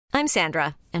I'm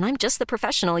Sandra, and I'm just the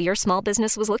professional your small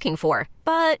business was looking for.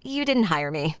 But you didn't hire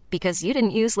me because you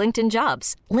didn't use LinkedIn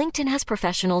Jobs. LinkedIn has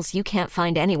professionals you can't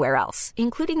find anywhere else,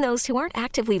 including those who aren't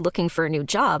actively looking for a new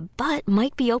job, but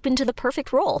might be open to the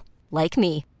perfect role, like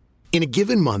me. In a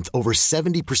given month, over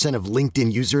 70% of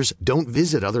LinkedIn users don't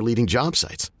visit other leading job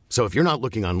sites. So if you're not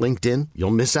looking on LinkedIn,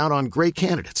 you'll miss out on great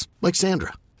candidates like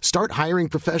Sandra. Start hiring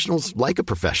professionals like a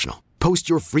professional. Post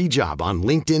your free job on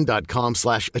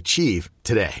linkedin.com/achieve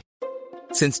today.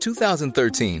 Since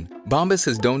 2013, Bombas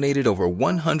has donated over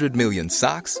 100 million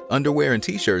socks, underwear, and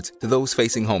T-shirts to those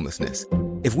facing homelessness.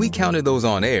 If we counted those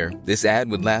on air, this ad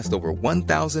would last over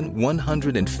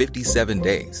 1,157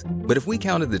 days. But if we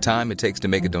counted the time it takes to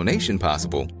make a donation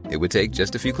possible, it would take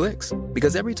just a few clicks.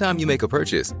 Because every time you make a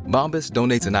purchase, Bombas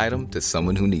donates an item to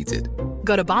someone who needs it.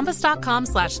 Go to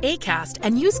bombas.com/ACAST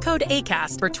and use code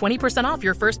ACAST for 20% off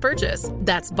your first purchase.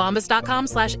 That's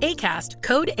bombas.com/ACAST,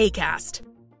 code ACAST.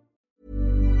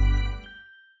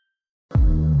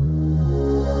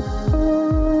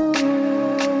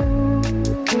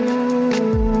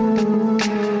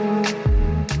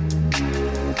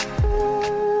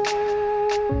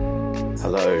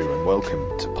 Hello and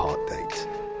welcome to Park Date.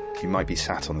 You might be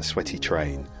sat on a sweaty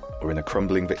train or in a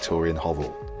crumbling Victorian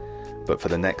hovel, but for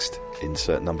the next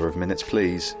insert number of minutes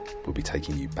please, we'll be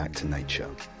taking you back to nature.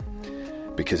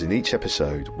 Because in each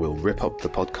episode we'll rip up the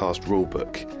podcast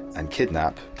rulebook and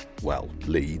kidnap, well,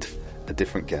 lead, a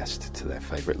different guest to their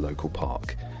favourite local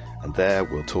park, and there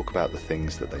we'll talk about the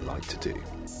things that they like to do.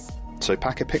 So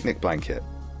pack a picnic blanket,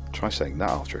 try saying that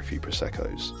after a few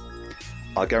Prosecco's.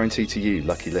 Our guarantee to you,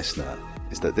 lucky listener,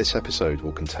 is that this episode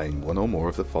will contain one or more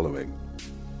of the following: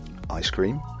 ice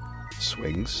cream,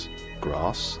 swings,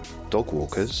 grass, dog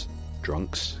walkers,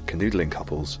 drunks, canoodling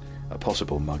couples, a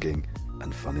possible mugging,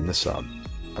 and fun in the sun,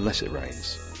 unless it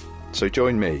rains. So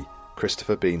join me,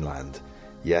 Christopher Beanland,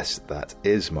 yes, that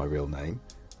is my real name,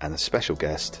 and a special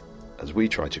guest as we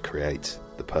try to create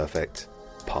the perfect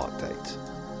park date.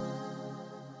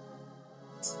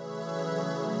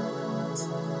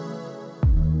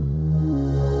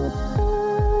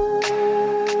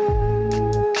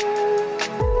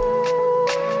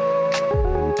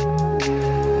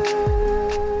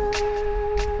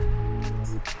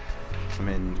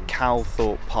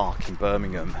 Calthorpe Park in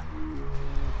Birmingham.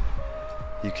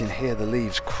 You can hear the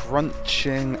leaves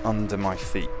crunching under my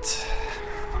feet.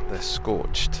 They're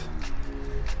scorched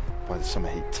by the summer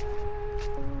heat.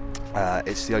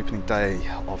 It's the opening day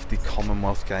of the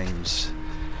Commonwealth Games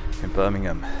in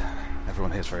Birmingham.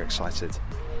 Everyone here is very excited.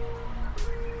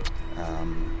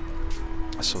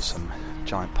 I saw some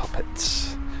giant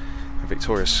puppets in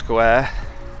Victoria Square.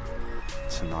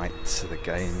 Tonight the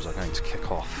games are going to kick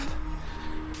off.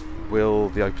 Will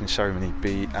the opening ceremony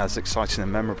be as exciting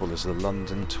and memorable as the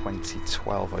London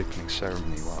 2012 opening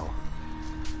ceremony? Well,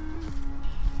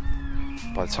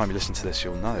 by the time you listen to this,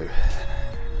 you'll know.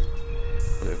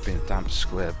 Will it have been a damp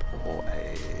squib or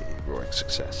a roaring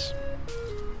success?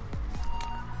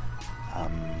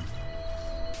 I'm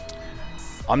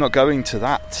not going to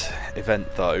that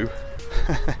event though.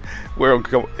 We're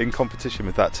in competition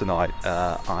with that tonight.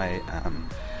 I am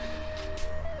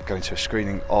going to a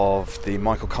screening of the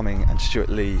Michael Cumming and Stuart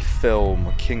Lee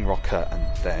film King Rocker, and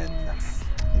then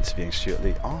interviewing Stuart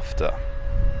Lee after.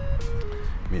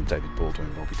 Me and David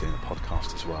Baldwin will be doing a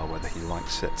podcast as well, whether he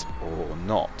likes it or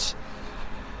not.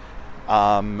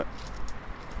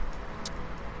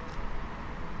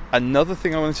 Another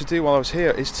thing I wanted to do while I was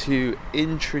here is to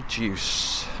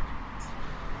introduce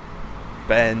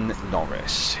Ben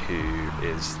Norris, who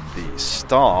is the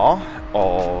star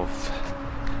of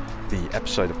the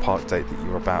episode of Park Date that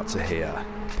you're about to hear.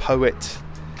 Poet,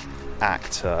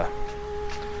 actor,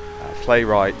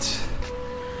 playwright,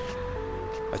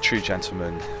 a true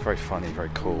gentleman, very funny, very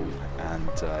cool, and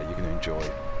you're going to enjoy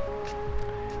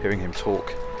hearing him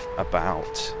talk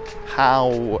about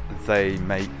how they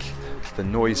make the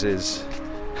noises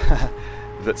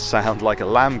that sound like a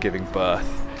lamb giving birth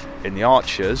in the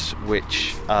Archers,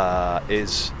 which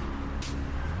is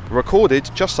recorded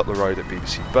just up the road at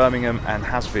BBC Birmingham and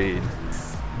has been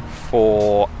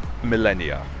for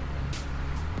millennia.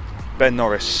 Ben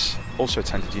Norris also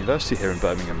attended university here in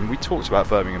Birmingham, and we talked about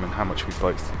Birmingham and how much we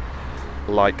both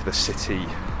like the city.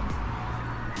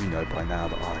 You know by now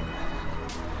that I'm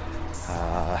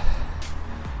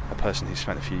a person who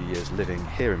spent a few years living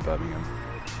here in Birmingham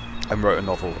and wrote a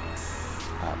novel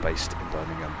based in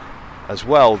Birmingham as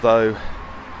well, though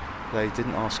they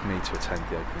didn't ask me to attend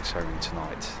the opening ceremony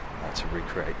tonight to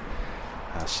recreate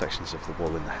sections of The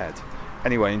Wall in the Head.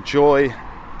 Anyway, enjoy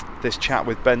this chat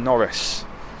with Ben Norris.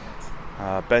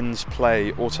 Ben's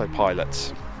play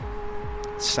Autopilot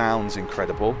sounds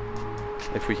incredible.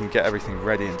 If we can get everything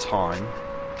ready in time,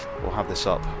 we'll have this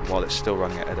up while it's still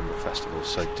running at Edinburgh Festival,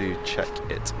 so do check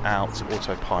it out.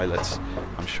 Autopilot,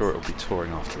 I'm sure it will be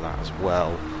touring after that as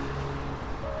well.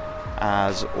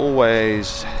 As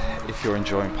always, if you're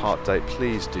enjoying Part Date,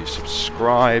 please do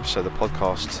subscribe so the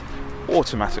podcast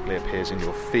automatically appears in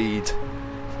your feed,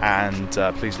 and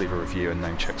please leave a review and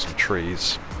name check some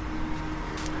trees.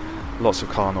 Lots of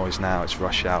car noise now, it's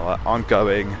rush hour. I'm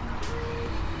going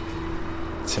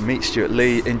to meet Stuart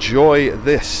Lee. Enjoy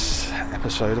this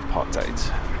episode of Part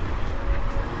Date.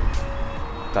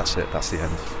 That's it, that's the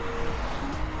end.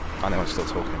 I know I'm still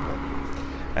talking,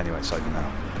 but anyway, it's over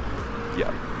now.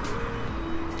 Yeah.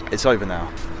 It's over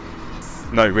now.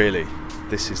 No, really.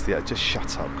 This is the... Just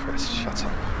shut up, Chris. Shut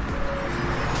up.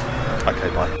 Okay,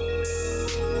 bye.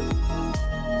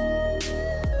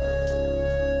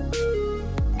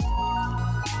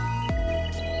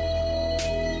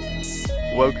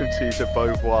 Welcome to the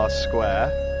Beauvoir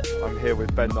Square. I'm here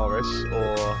with Ben Norris,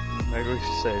 or maybe we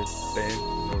should say Ben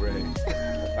Norris.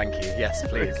 Thank you. Yes,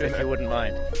 please, if you wouldn't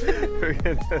mind. We're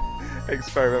going to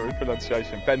experiment with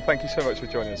pronunciation. Ben, thank you so much for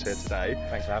joining us here today.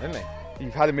 Thanks for having me.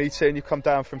 You've had a meeting, you've come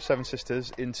down from Seven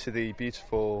Sisters into the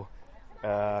beautiful,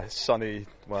 sunny,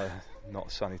 well,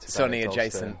 not sunny today. Sunny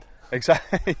adjacent.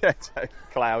 Exactly, yeah,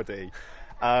 cloudy.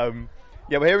 Yeah,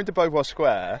 we're here in the Beauvoir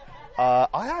Square.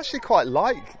 I actually quite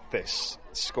like this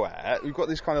square. We've got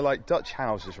these kind of like Dutch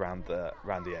houses round the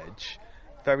edge.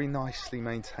 Very nicely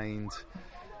maintained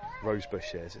rose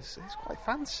bushes. It's quite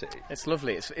fancy. It's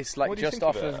lovely. It's like just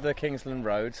off of the Kingsland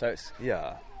Road, so it's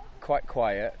quite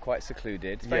quiet, quite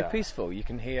secluded. It's very peaceful. You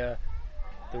can hear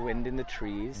the wind in the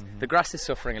trees. Mm-hmm. The grass is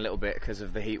suffering a little bit because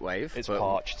of the heat wave. It's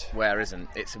parched. Where isn't?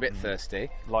 It's a bit thirsty.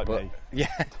 Like me. Yeah.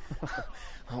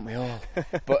 Aren't we all?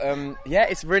 But yeah,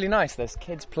 it's really nice. There's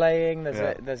kids playing.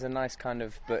 There's a nice kind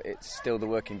of, but it's still the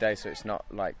working day, so it's not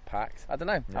like packed. I don't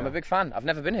know. Yeah. I'm a big fan. I've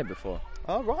never been here before.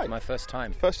 Oh, right. My first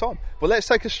time. First time. Well, let's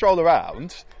take a stroll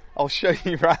around. I'll show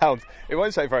you around. It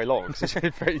won't take very long because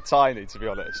it's very tiny, to be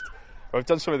honest. I've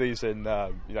done some of these in,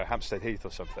 Hampstead Heath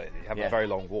or something. You have a very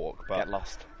long walk, but get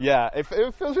lost. Yeah, it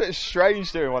feels a bit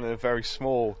strange doing one in a very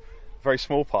small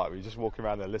park. Where you're just walking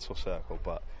around in a little circle,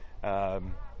 but.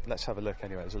 Let's have a look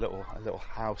anyway. There's a little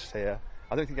house here.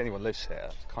 I don't think anyone lives here.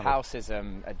 It's kind house is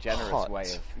a generous way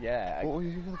of What were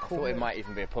you going to call it? I thought it might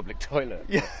even be a public toilet.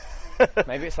 Yeah.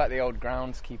 Maybe it's like the old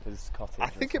groundskeeper's cottage. I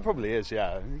think it probably is.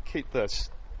 Yeah. Keep the. Let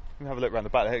me have a look around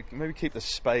the back. Maybe keep the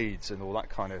spades and all that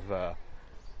kind of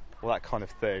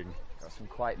thing. Got some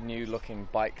quite new-looking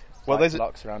bike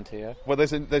blocks around here. Well,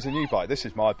 there's a new bike. This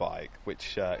is my bike,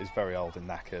 which is very old and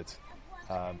knackered.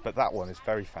 But that one is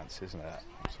very fancy, isn't it?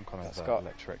 Some kind of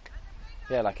electric.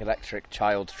 Yeah, like electric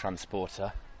child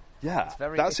transporter. Yeah, it's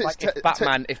very.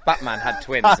 If Batman had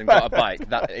twins and got a bike,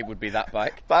 it would be that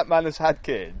bike. Batman has had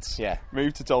kids. Yeah.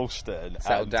 Moved to Dalston.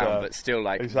 Settled down, but still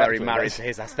very married to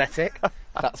his aesthetic.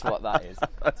 That's what that is.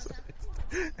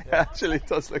 It actually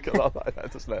does look a lot like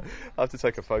that, doesn't it? I have to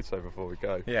take a photo before we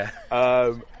go. Yeah.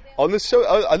 Do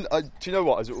you know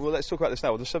what? Well, let's talk about this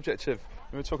now. On the subject of,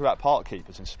 we were talking about park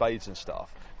keepers and spades and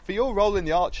stuff. For your role in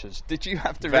the Archers, did you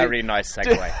have to... Very nice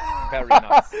segue. Very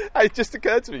nice. It just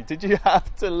occurred to me, did you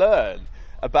have to learn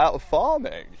about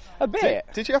farming? A bit.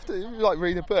 Did you have to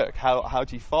read a book? How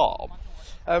do you farm?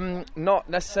 Not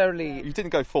necessarily. You didn't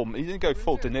go full De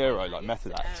Niro, like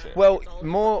method acting. Well,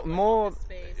 more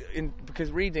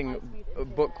because reading a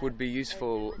book would be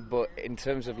useful, but in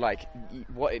terms of like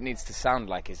what it needs to sound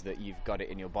like is that you've got it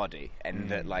in your body and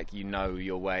that like you know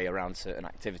your way around certain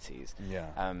activities.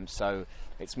 Yeah. So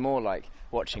it's more like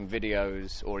watching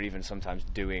videos or even sometimes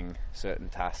doing certain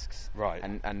tasks. Right.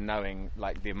 And knowing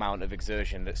like the amount of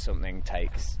exertion that something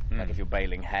takes. Like if you're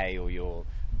baling hay or you're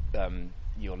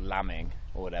lambing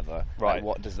or whatever. Right. Like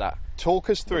what does that talk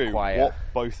us through require? What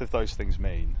both of those things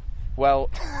mean? Well,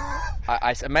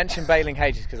 I mentioned baling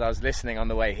hay just because I was listening on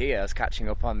the way here. I was catching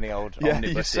up on the old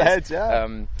omnibuses. You said, yeah.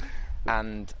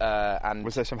 And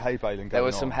was there some hay baling going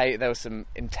on? There was some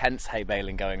intense hay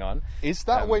baling going on. Is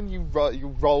that when you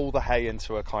roll the hay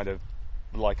into a kind of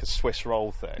like a Swiss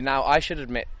roll thing? Now, I should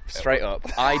admit straight up,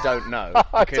 I don't know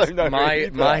because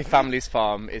my family's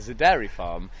farm is a dairy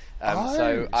farm.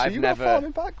 So I've never. Got a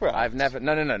farming background? I've never.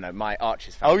 No. My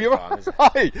Archer's family. Oh, you're farm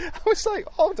right. I was like,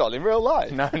 hold on, in real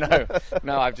life.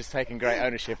 No. I've just taken great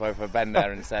ownership over Ben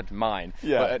there and said mine.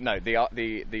 Yeah. But no,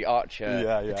 the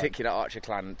Archer, particular Archer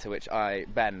clan to which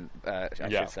Ben,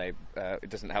 should say, it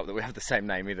doesn't help that we have the same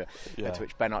name either. To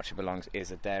which Ben Archer belongs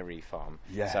is a dairy farm.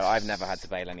 Yes. So I've never had to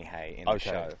bale any hay in the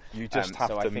show. You just have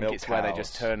to milk So I think it's where they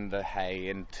just turn turn the hay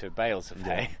into bales of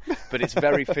hay, but it's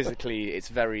very it's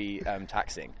very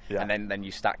taxing. And then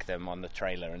you stack them on the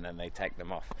trailer and then they take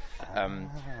them off.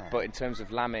 But in terms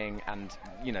of lambing, and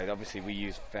obviously we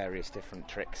use various different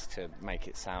tricks to make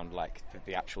it sound like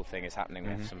the actual thing is happening.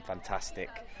 We have some fantastic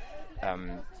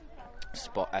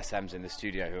spot SMs in the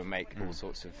studio who make all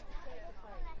sorts of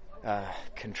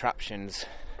contraptions,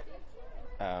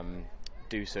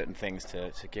 do certain things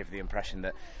to give the impression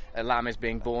that a lamb is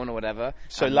being born or whatever.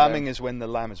 So lambing is when the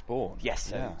lamb is born?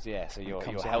 Yes, so you're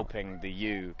helping the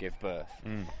ewe give birth.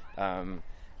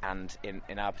 And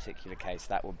in our particular case,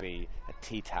 that would be a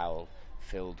tea towel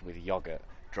filled with yogurt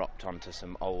dropped onto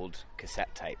some old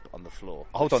cassette tape on the floor.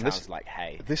 Hold on, this sounds like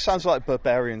hay. This sounds like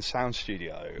Barbarian Sound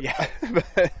Studio. Yeah,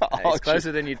 it's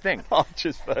closer than you'd think.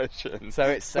 Archer's version. So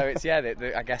it's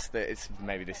I guess that it's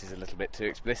maybe this is a little bit too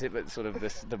explicit, but sort of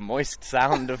the moist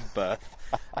sound of birth,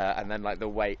 and then like the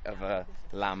weight of a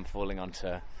lamb falling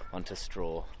onto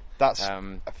straw. That's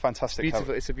a fantastic.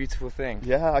 Beautiful. It's a beautiful thing.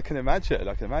 Yeah, I can imagine.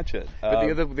 But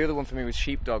the other one for me was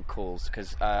sheepdog calls,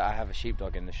 because I have a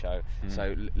sheepdog in the show.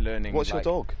 So learning. What's your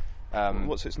dog?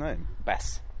 What's its name?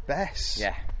 Bess. Bess.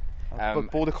 Yeah.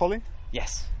 Border collie.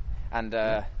 Yes. And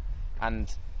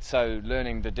so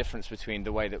learning the difference between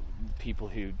the way that people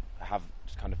who have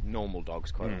kind of normal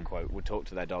dogs, quote unquote, would talk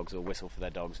to their dogs or whistle for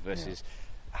their dogs versus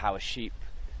how a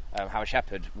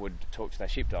shepherd would talk to their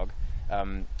sheepdog.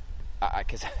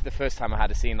 Because the first time I had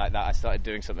a scene like that, I started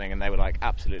doing something and they were like,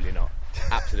 absolutely not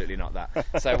that.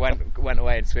 So I went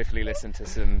away and swiftly listened to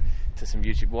some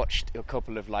YouTube, watched a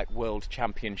couple of like world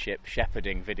championship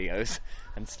shepherding videos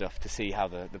and stuff to see how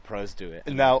the pros do it.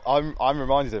 Now I'm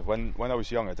reminded of when I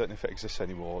was young, I don't know if it exists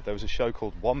anymore, there was a show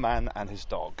called One Man and His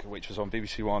Dog, which was on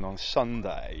BBC One on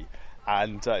Sunday,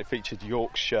 and it featured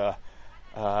Yorkshire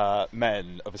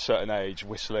men of a certain age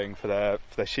whistling for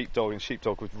their sheepdog, and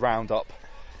sheepdog would round up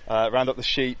the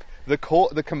sheep. The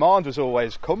command was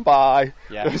always, come by.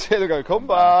 Yeah. It was here to go, come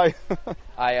by.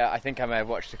 I think I may have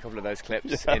watched a couple of those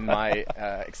clips in my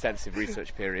extensive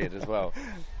research period as well.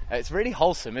 It's really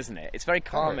wholesome, isn't it? It's a very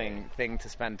calming thing to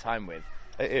spend time with.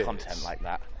 Content like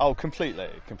that. Oh, completely.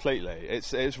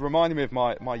 It's reminding me of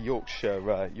my Yorkshire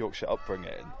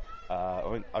upbringing.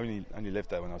 I only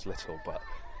lived there when I was little, but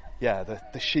yeah,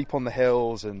 the sheep on the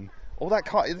hills and all that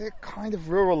kind of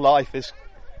rural life is.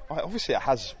 Obviously it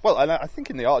has, well, and I think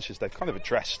in the Archers they've kind of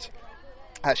addressed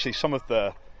actually some of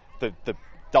the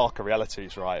darker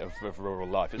realities, right, of rural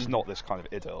life. It's not this kind of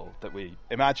idyll that we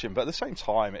imagine, but at the same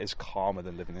time it is calmer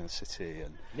than living in a city.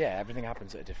 And yeah, everything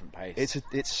happens at a different pace.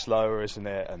 It's slower, isn't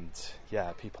it? And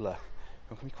yeah, people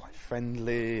can be quite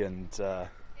friendly, and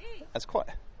it's quite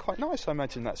nice. I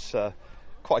imagine that's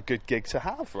quite a good gig to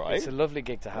have, right? It's a lovely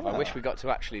gig to have. I wish we got to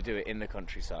actually do it in the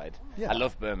countryside. I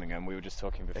love Birmingham. We were just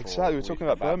talking before. Exactly, we were talking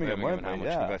about Birmingham, weren't we? And how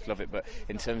much we both love it. But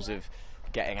in terms of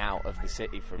getting out of the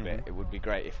city for a bit, it would be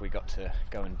great if we got to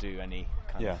go and do any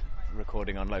kind of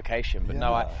recording on location. But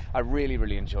no, I really,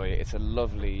 really enjoy it. It's a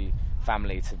lovely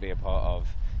family to be a part of,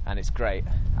 and it's great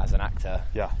as an actor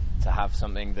to have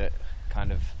something that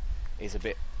kind of is a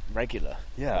bit regular,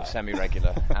 or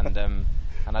semi-regular.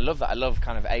 And I love that. I love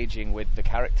kind of aging with the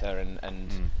character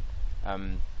and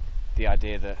the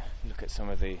idea that look at some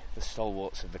of the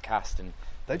stalwarts of the cast, and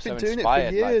they've been doing it for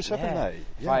years, haven't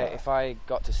they? If I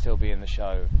got to still be in the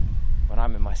show when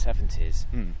I'm in my 70s,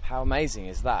 how amazing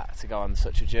is that, to go on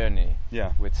such a journey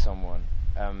with someone?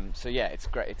 So yeah, it's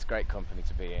great. It's great company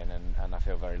to be in, and I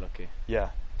feel very lucky.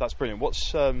 Yeah, that's brilliant.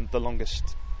 What's the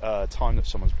longest time that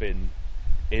someone's been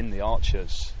in the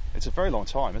Archers? It's a very long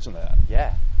time, isn't it?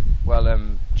 Yeah. Well,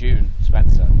 June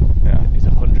Spencer is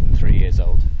 103 years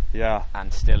old. Yeah.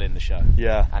 And still in the show.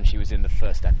 Yeah. And she was in the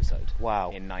first episode.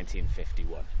 Wow. In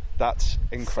 1951. That's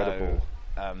incredible.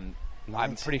 So,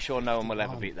 I'm pretty sure no one will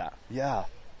ever beat that. Yeah.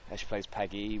 She plays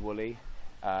Peggy Woolley,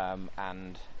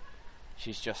 and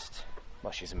she's just...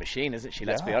 Well, she's a machine, isn't she?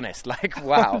 Let's be honest. Like,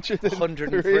 wow,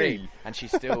 103, and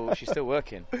she's still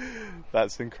working.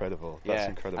 That's incredible. That's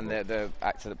incredible. And the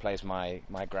actor that plays my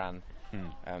gran,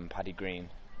 Paddy Green,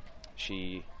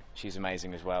 she's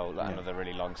amazing as well. Another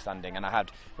really long-standing, and I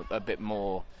had a bit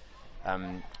more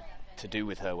to do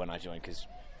with her when I joined, because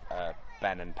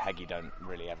Ben and Peggy don't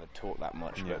really ever talk that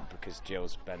much, but because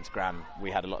Jill's Ben's gran, we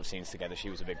had a lot of scenes together.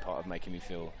 She was a big part of making me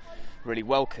feel really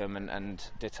welcome, and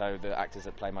ditto the actors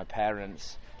that play my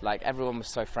parents. Like, everyone was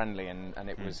so friendly, and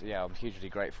it was, I'm hugely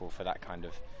grateful for that kind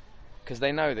of, because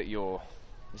they know that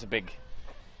it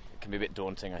can be a bit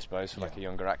daunting, I suppose, for like a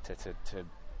younger actor to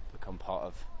become part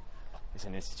of. It's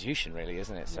an institution, really,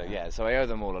 isn't it? So so I owe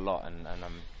them all a lot, and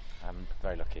I'm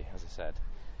very lucky, as I said.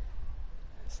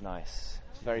 It's nice.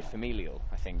 It's very familial.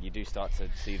 I think you do start to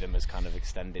see them as kind of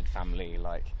extended family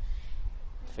like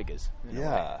figures.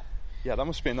 Yeah, that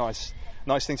must be a nice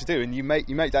thing to do. And you make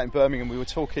that in Birmingham. We were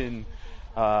talking.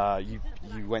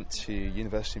 You went to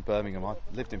University in Birmingham. I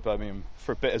lived in Birmingham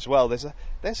for a bit as well. There's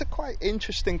a quite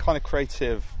interesting kind of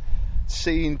creative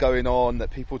scene going on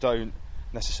that people don't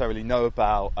necessarily know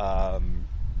about.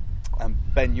 And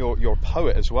Ben, you're a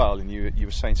poet as well, and you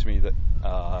were saying to me that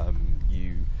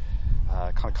you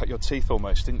kind of cut your teeth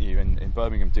almost, didn't you, in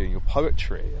Birmingham doing your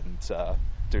poetry and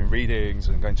doing readings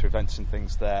and going to events and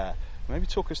things there. Maybe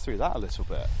talk us through that a little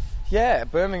bit. Yeah,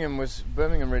 Birmingham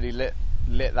really lit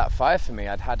that fire for me.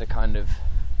 I'd had a kind of,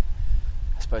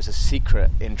 I suppose, a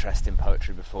secret interest in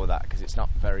poetry before that, because it's not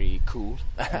very cool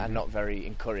and not very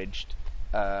encouraged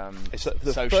it's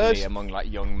the socially among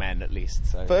like young men, at least.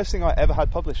 So. First thing I ever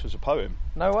had published was a poem.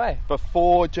 No way.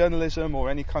 Before journalism or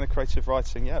any kind of creative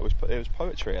writing, it was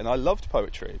poetry, and I loved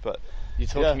poetry. But you're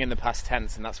talking in the past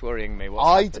tense, and that's worrying me.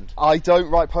 What's happened? I don't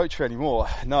write poetry anymore.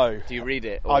 No. Do you read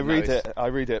it? I read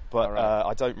it, but right.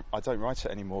 I don't write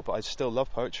it anymore. But I still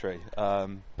love poetry.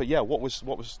 But yeah, what was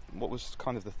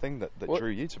kind of the thing that drew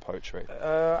you to poetry?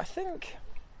 I think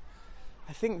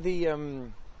the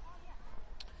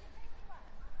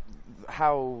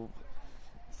how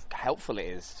helpful it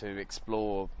is to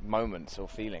explore moments or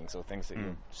feelings or things that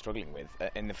you're struggling with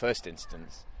in the first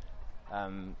instance.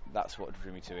 That's what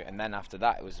drew me to it, and then after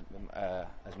that it was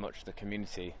as much the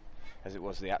community as it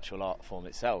was the actual art form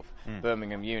itself.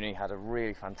 Birmingham Uni had a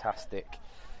really fantastic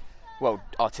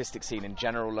artistic scene in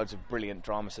general, loads of brilliant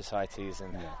drama societies,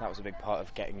 and that was a big part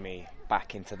of getting me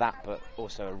back into that, but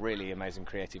also a really amazing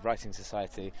creative writing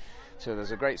society. So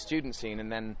there's a great student scene,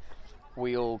 and then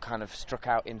we all kind of struck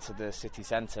out into the city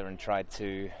centre and tried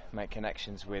to make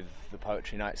connections with the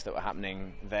poetry nights that were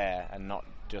happening there, and not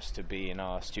just to be in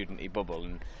our studenty bubble.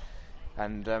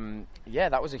 And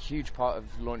that was a huge part of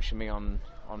launching me on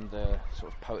the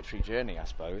sort of poetry journey, I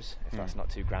suppose, if that's not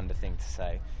too grand a thing to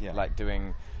say. Yeah. Like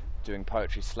doing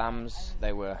poetry slams,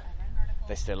 they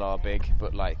still are big,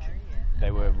 but like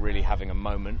they were really having a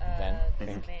moment then, I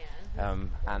think.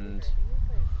 And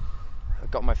I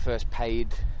got my first paid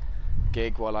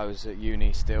gig while I was at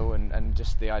uni still, and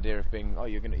just the idea of being,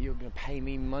 you're gonna pay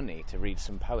me money to read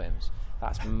some poems.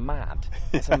 That's mad.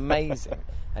 That's amazing.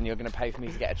 And you're gonna pay for me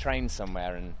to get a train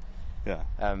somewhere, and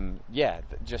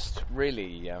just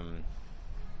really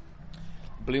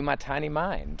blew my tiny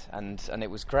mind, and it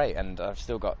was great. And I've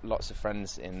still got lots of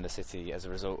friends in the city as a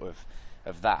result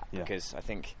of that, because I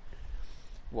think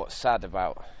what's sad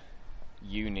about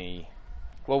uni,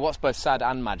 what's both sad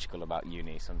and magical about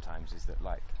uni sometimes, is that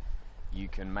like you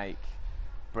can make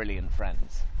brilliant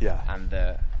friends, and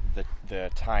the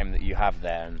time that you have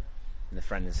there and the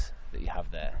friends that you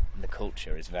have there, and the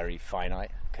culture is very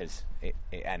finite, because it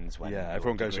ends when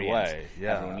everyone goes away,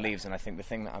 everyone leaves. And I think the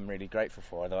thing that I'm really grateful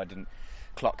for, although I didn't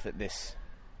clock that this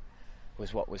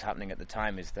was what was happening at the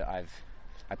time, is that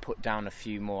I put down a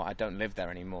few more. I don't live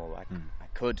there anymore. I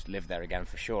could live there again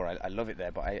for sure. I love it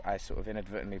there, but I sort of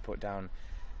inadvertently put down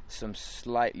some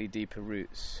slightly deeper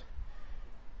roots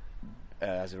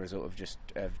as a result of just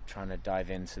trying to dive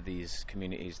into these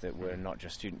communities that were not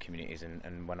just student communities.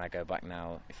 And when I go back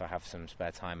now, if I have some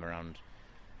spare time around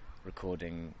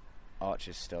recording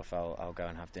Archer's stuff, I'll go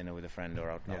and have dinner with a friend, or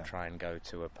I'll try and go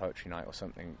to a poetry night or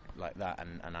something like that,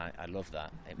 and I love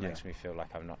that. It makes me feel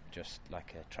like I'm not just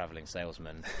like a travelling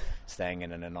salesman staying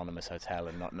in an anonymous hotel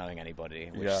and not knowing anybody,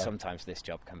 which sometimes this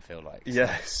job can feel like.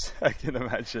 Yes, I can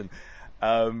imagine.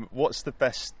 What's the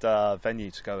best venue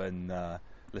to go and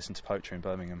listen to poetry in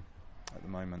Birmingham at the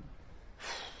moment?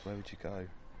 Where would you go?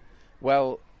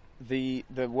 Well, the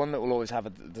one that will always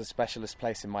have the specialist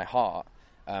place in my heart,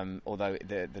 although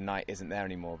the night isn't there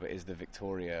anymore, but is the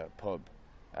Victoria pub,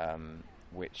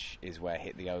 which is where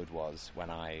Hit the Ode was when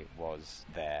I was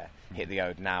there. Hit the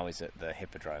Ode now is at the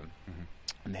Hippodrome,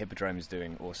 and the Hippodrome is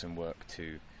doing awesome work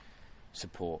to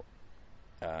support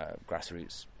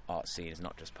grassroots art scenes,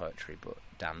 not just poetry but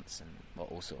dance and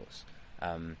all sorts.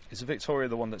 Is the Victoria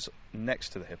the one that's next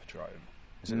to the Hippodrome?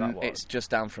 Is it that one? It's just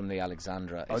down from the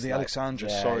Alexandra. It's the Alexandra.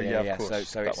 Sorry, of course.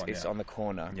 So it's on the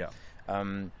corner. Yeah.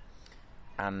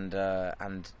 And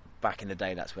back in the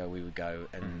day, that's where we would go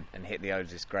and Hit the Ode.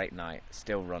 This great night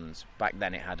still runs. Back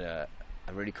then, it had a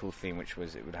really cool theme, which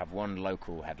was it would have one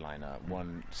local headliner,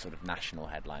 one sort of national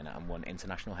headliner, and one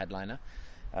international headliner.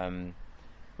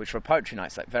 Which for poetry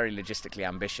nights, like very logistically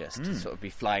ambitious to sort of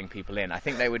be flying people in. I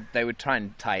think they would try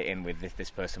and tie it in with if this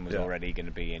person was already going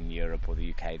to be in Europe or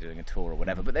the UK doing a tour or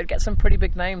whatever. But they'd get some pretty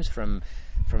big names from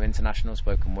international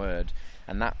spoken word,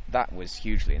 and that was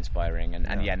hugely inspiring.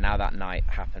 And now that night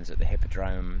happens at the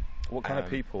Hippodrome What kind of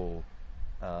people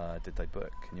did they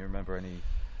book? Can you remember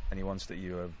any ones that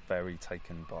you were very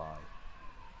taken by?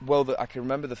 Well, I can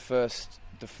remember the first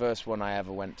one I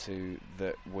ever went to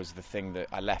that was the thing that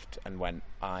I left and went,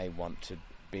 I want to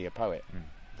be a poet,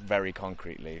 very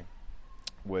concretely,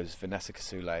 was Vanessa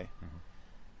Kisuule,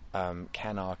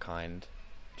 Ken Arkind,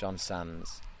 John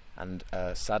Sands, and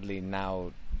sadly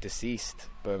now deceased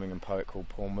Birmingham poet called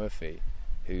Paul Murphy,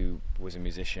 who was a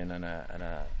musician and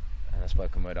a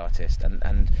spoken word artist,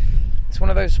 and it's one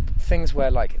of those things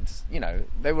where, like, it's, you know,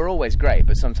 they were always great,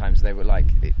 but sometimes they were like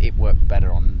it worked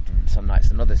better on some nights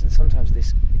than others, and sometimes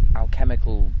this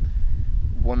alchemical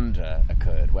wonder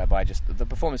occurred whereby just the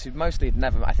performance who mostly had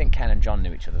never. I think Ken and John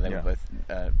knew each other. They were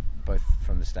both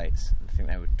from the States. I think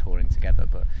they were touring together,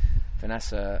 but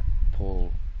Vanessa,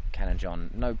 Paul, Ken and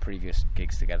John, no previous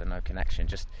gigs together, no connection,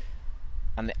 just.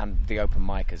 And the open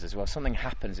micers as well. Something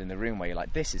happens in the room where you're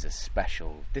like, this is a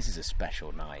special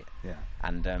night. Yeah.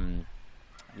 And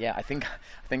I think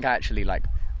I actually like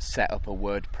set up a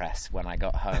WordPress when I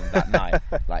got home that night,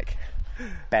 like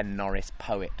Ben Norris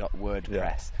poet.wordpress.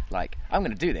 Yeah. Like, I'm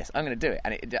going to do this. I'm going to do it.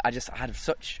 And I had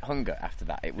such hunger after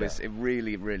that. It was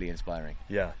really, really inspiring.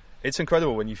 Yeah. It's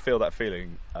incredible when you feel that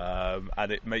feeling,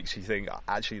 and it makes you think,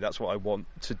 actually, that's what I want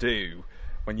to do.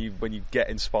 When you get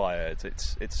inspired,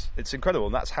 it's incredible,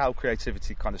 and that's how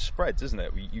creativity kind of spreads, isn't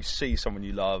it? You see someone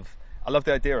you love. I love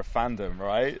the idea of fandom,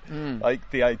 right? Like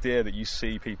the idea that you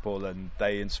see people and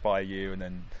they inspire you, and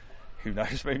then who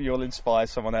knows, maybe you'll inspire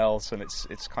someone else, and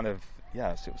it's kind of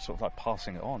it's sort of like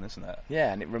passing it on, isn't it?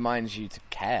 Yeah, and it reminds you to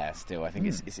care still. I think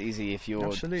it's easy if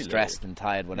you're stressed and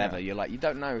tired, whatever. You're like, you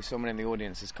don't know someone in the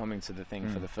audience is coming to the thing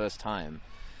for the first time.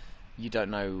 You don't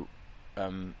know.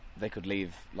 They could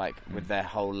leave like with their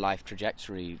whole life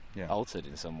trajectory altered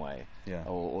in some way,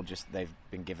 or just they've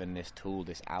been given this tool,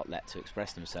 this outlet to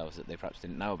express themselves that they perhaps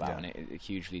didn't know about, and it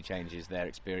hugely changes their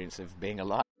experience of being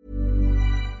alive.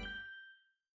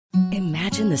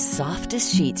 Imagine the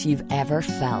softest sheets you've ever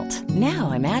felt.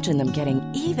 Now imagine them getting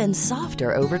even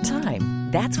softer over time.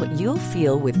 That's what you'll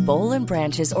feel with Boll &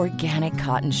 Branch's organic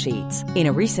cotton sheets. In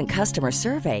a recent customer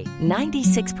survey,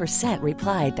 96%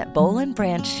 replied that Boll &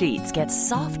 Branch sheets get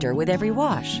softer with every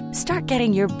wash. Start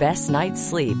getting your best night's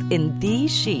sleep in these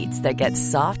sheets that get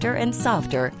softer and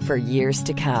softer for years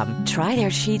to come. Try their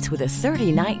sheets with a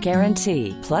 30-night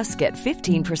guarantee. Plus, get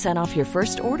 15% off your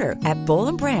first order at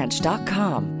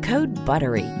bollandbranch.com. Code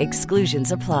BUTTERY.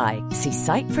 Exclusions apply. See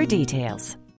site for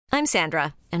details. I'm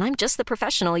Sandra, and I'm just the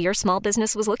professional your small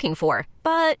business was looking for.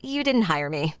 But you didn't hire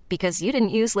me because you didn't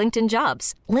use LinkedIn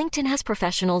Jobs. LinkedIn has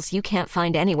professionals you can't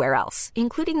find anywhere else,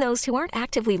 including those who aren't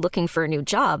actively looking for a new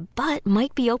job, but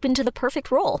might be open to the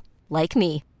perfect role, like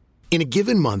me. In a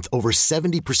given month, over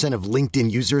 70% of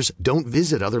LinkedIn users don't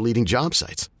visit other leading job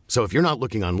sites. So if you're not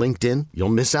looking on LinkedIn, you'll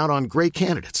miss out on great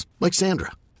candidates, like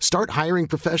Sandra. Start hiring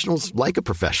professionals like a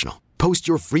professional. Post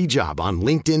your free job on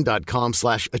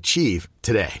linkedin.com/achieve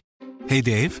today. Hey,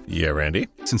 Dave. Yeah, Randy.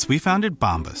 Since we founded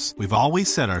Bombas, we've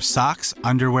always said our socks,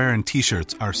 underwear, and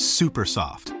T-shirts are super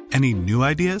soft. Any new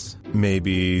ideas?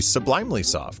 Maybe sublimely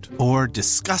soft. Or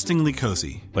disgustingly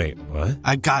cozy. Wait, what?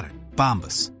 I got it.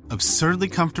 Bombas. Absurdly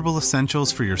comfortable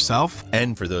essentials for yourself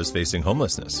and for those facing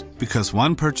homelessness. Because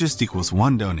one purchased equals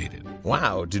one donated.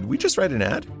 Wow, did we just write an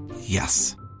ad?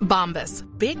 Yes. Bombas.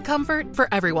 Big comfort for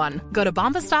everyone. Go to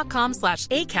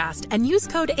bombas.com/ACAST and use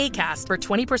code ACAST for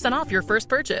 20% off your first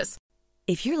purchase.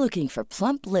 If you're looking for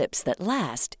plump lips that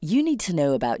last, you need to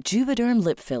know about Juvederm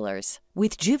lip fillers.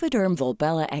 With Juvederm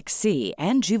Volbella XC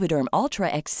and Juvederm Ultra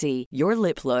XC, your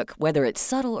lip look, whether it's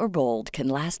subtle or bold, can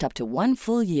last up to 1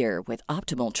 full year with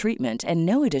optimal treatment and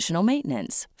no additional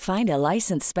maintenance. Find a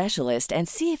licensed specialist and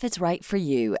see if it's right for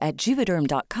you at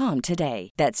Juvederm.com today.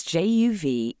 That's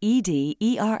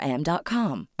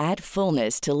JUVEDERM.com. Add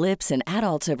fullness to lips in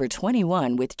adults over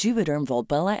 21 with Juvederm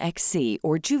Volbella XC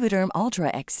or Juvederm Ultra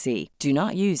XC. Do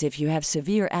not use if you have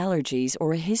severe allergies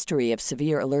or a history of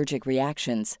severe allergic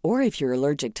reactions, or if you're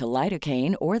allergic to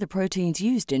lidocaine or the proteins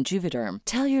used in Juvederm.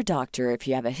 Tell your doctor if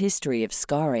you have a history of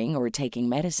scarring or taking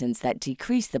medicines that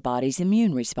decrease the body's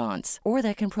immune response or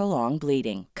that can prolong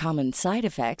bleeding. Common side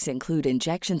effects include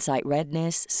injection site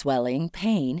redness, swelling,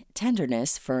 pain,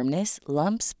 tenderness, firmness,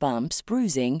 lumps, bumps,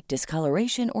 bruising,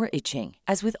 discoloration, or itching.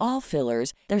 As with all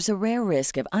fillers, there's a rare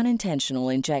risk of unintentional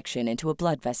injection into a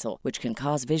blood vessel, which can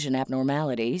cause vision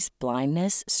abnormalities,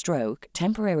 blindness, stroke,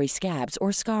 temporary scabs,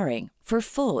 or scarring. For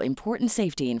full, important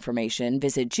safety information,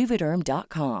 visit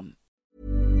Juvederm.com.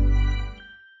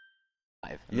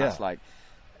 That's like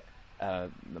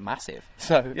massive.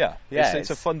 So it's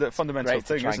a fundamental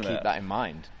thing, isn't it? Try and keep that in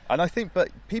mind. And I think, but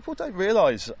people don't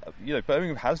realise,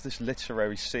 Birmingham has this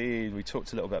literary scene. We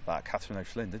talked a little bit about Catherine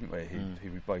O'Flynn, didn't we? Who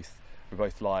we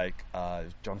both like,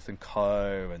 Jonathan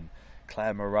Coe and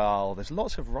Claire Morrell. There's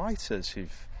lots of writers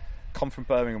who've come from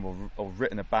Birmingham or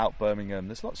written about Birmingham.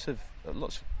 There's lots of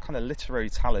kind of literary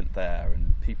talent there,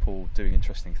 and people doing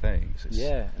interesting things.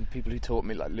 And people who taught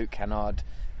me, like Luke Kennard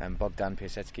and Bogdan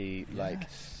Piasecki,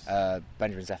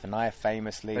 Benjamin Zephaniah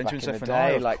famously back in the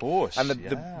day. Of course. And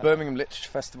the Birmingham Literature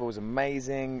Festival was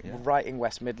amazing. Yeah. Writing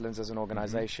West Midlands as an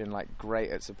organisation,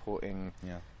 great at supporting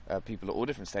people at all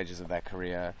different stages of their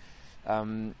career.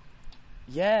 I've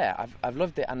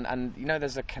loved it. And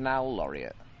there's a canal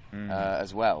laureate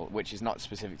as well, which is not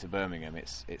specific to Birmingham.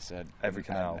 It's every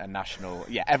canal, a national.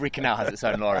 Yeah, every canal has its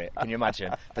own laureate. Can you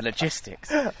imagine the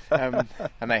logistics? And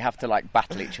they have to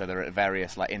battle each other at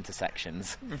various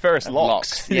intersections, various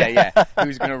locks. Yeah.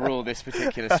 Who's going to rule this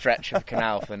particular stretch of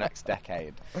canal for the next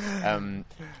decade?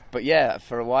 But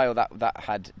for a while that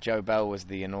had Joe Bell was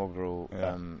the inaugural.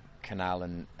 Canal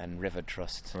and River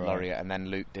Trust laureate, and then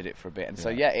Luke did it for a bit, and so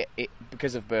it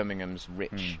because of Birmingham's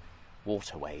rich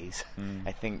waterways,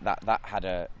 I think that had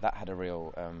a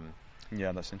real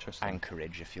that's interesting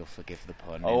anchorage, if you'll forgive the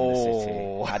pun, in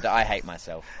the city. I hate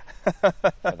myself for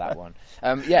that one.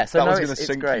 So that was going to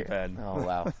sink great. You, Ben. Oh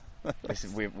wow.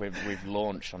 We've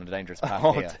launched on a dangerous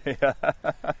path here. Dear.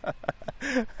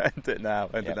 End it now.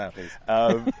 Please.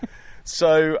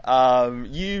 So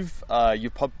you've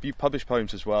published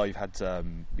poems as well. You've had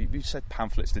you said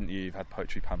pamphlets, didn't you? You've had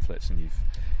poetry pamphlets, and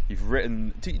you've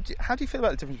written. How do you feel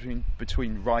about the difference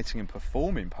between writing and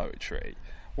performing poetry?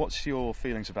 What's your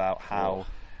feelings about how?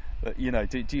 Do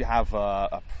you have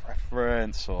a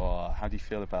preference, or how do you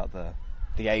feel about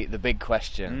the big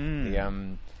question?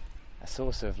 A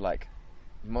source of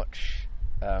much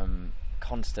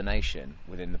consternation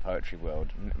within the poetry world,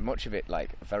 much of it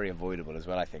very avoidable as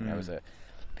well. I think there was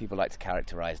people like to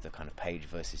characterise the kind of page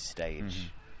versus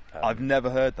stage. I've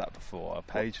never heard that before. A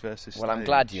page versus stage. Well, I'm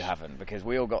glad you haven't, because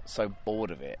we all got so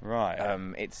bored of it. Right.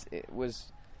 It was,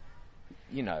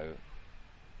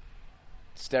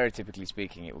 stereotypically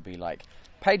speaking, it would be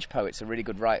page poets are really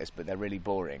good writers, but they're really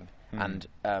boring. And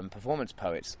performance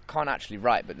poets can't actually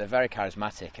write, but they're very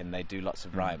charismatic and they do lots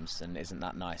of rhymes, and isn't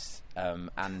that nice?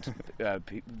 And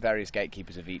various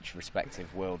gatekeepers of each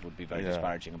respective world would be very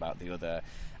disparaging about the other.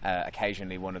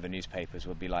 Occasionally one of the newspapers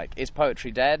would be like, is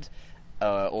poetry dead?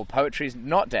 Or poetry's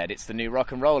not dead, it's the new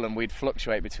rock and roll, and we'd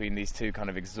fluctuate between these two kind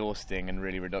of exhausting and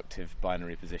really reductive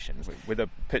binary positions. With a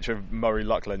picture of Murray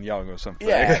Luckland Young or something.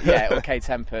 Yeah, or Kate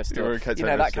Tempest, or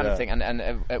that kind of thing. And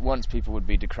at once people would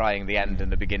be decrying the end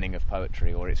and the beginning of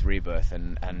poetry, or its rebirth,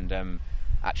 and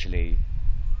actually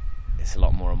it's a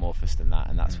lot more amorphous than that,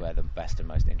 and that's where the best and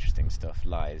most interesting stuff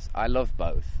lies. I love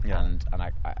both, and I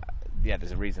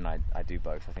there's a reason I do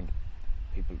both. I think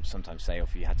people sometimes say,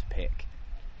 if you had to pick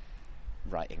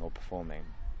writing or performing,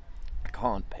 I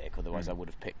can't pick, otherwise I would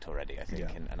have picked already, I think,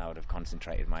 and I would have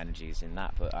concentrated my energies in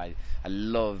that. But I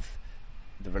love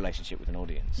the relationship with an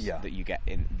audience that you get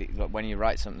in when you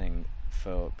write something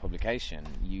for publication.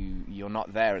 You're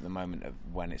not there at the moment of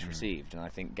when it's received, and I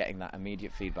think getting that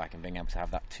immediate feedback and being able to have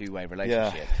that two-way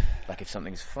relationship, if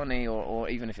something's funny or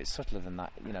even if it's subtler than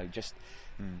that, just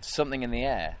something in the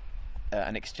air,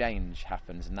 an exchange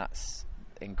happens, and that's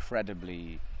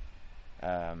incredibly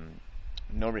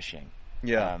nourishing.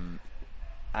 And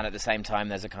at the same time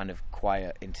there's a kind of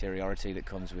quiet interiority that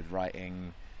comes with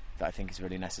writing that I think is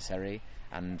really necessary,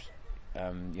 and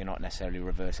you're not necessarily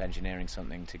reverse engineering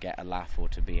something to get a laugh or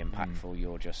to be impactful.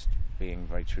 You're just being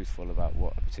very truthful about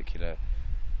what a particular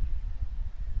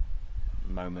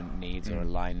moment needs or a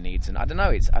line needs, and I don't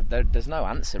know, there's no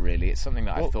answer really. It's something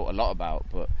that I've thought a lot about,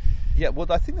 but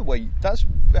I think the way that's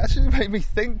actually made me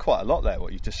think quite a lot there,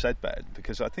 what you just said, Ben,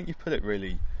 because I think you put it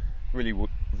really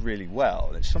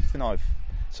well. It's something I've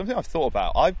thought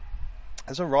about.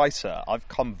 As a writer, I've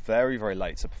come very, very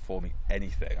late to performing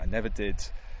anything. I never did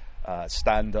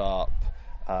stand up.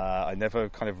 I never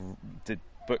kind of did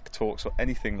book talks or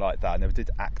anything like that. I never did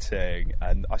acting,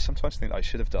 and I sometimes think that I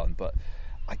should have done, but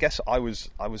I guess I was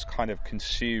kind of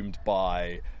consumed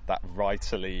by that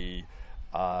writerly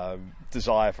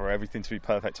desire for everything to be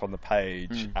perfect on the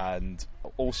page, and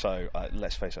also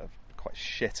let's face it, quite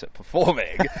shit at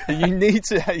performing. you need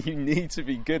to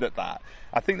be good at that.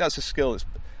 I think that's a skill that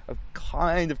I've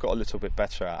kind of got a little bit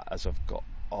better at as I've got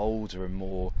older and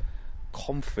more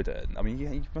confident. I mean,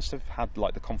 you must have had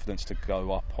the confidence to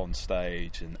go up on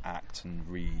stage and act and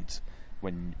read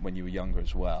when you were younger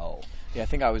as well. Yeah, I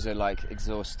think I was a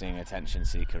exhausting attention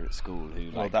seeker at school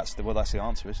who that's the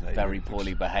answer, isn't it? Very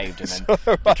poorly behaved, and then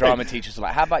the drama teachers were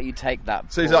like, "How about you take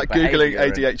that?" So he's like googling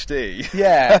ADHD.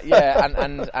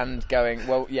 and going,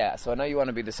 well, yeah. So I know you want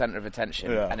to be the centre of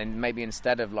attention, and then maybe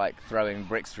instead of throwing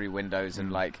bricks through windows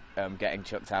and getting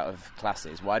chucked out of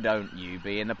classes, why don't you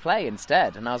be in a play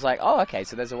instead? And I was like, oh, okay.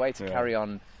 So there's a way to carry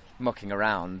on mucking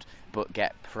around but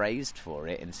get praised for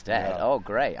it instead. Oh,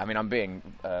 great. I mean, I'm being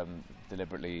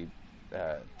deliberately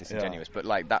disingenuous, but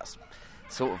that's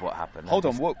sort of what happened. Hold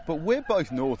on, but we're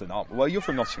both northern, aren't we? Well, you're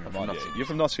from Nottingham, aren't you? You're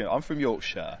from Nottingham. I'm from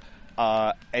Yorkshire,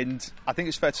 and I think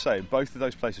it's fair to say, both of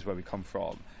those places where we come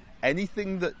from,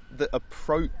 anything that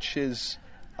approaches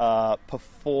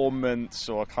performance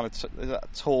or kind of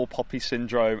tall poppy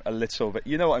syndrome a little bit,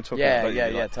 you know what I'm talking about?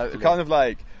 Yeah, totally. The kind of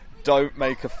don't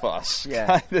make a fuss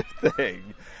kind of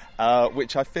thing,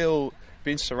 which I feel,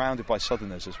 being surrounded by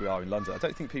Southerners as we are in London, I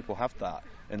don't think people have that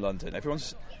in London. Everyone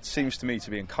seems to me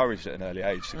to be encouraged at an early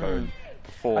age to go and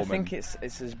perform. I think it's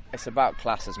about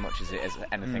class as much as it is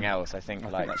anything else. I think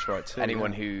that's right too.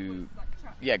 Anyone who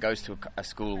goes to a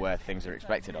school where things are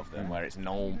expected of them, where it's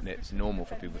normal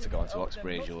for people to go onto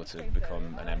Oxbridge or to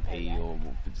become an MP or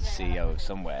the CEO of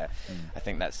somewhere. I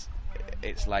think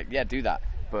it's do that.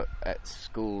 But at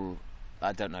school,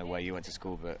 I don't know where you went to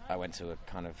school, but I went to a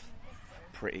kind of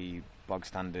pretty bog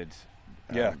standard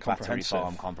Battery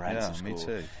Farm comprehensive school. Me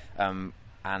too.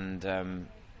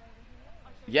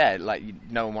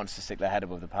 No one wants to stick their head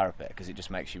above the parapet because it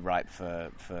just makes you ripe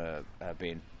for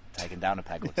being taken down a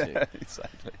peg or two.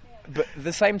 Exactly. But at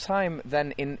the same time,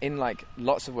 then in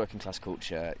lots of working class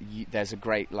culture, there's a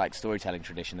great storytelling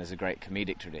tradition. There's a great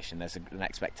comedic tradition. There's an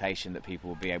expectation that people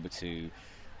will be able to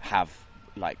have,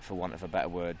 for want of a better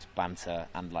word, banter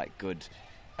and good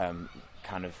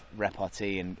kind of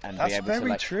repartee and that's be able very to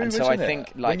That's true, and so isn't I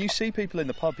think when you see people in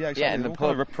the pub, in the pub,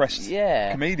 kind of repressed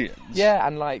comedians. Yeah,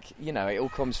 and it all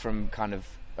comes from kind of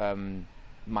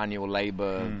manual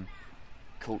labour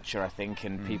culture, I think,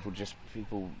 and people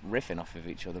riffing off of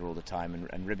each other all the time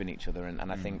and ribbing each other,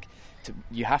 and I think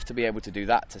you have to be able to do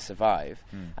that to survive.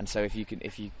 And so if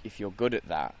you're good at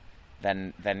that,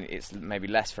 then it's maybe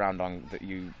less frowned on that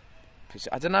you.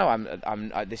 I don't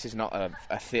know. This is not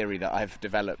a theory that I've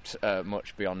developed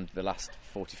much beyond the last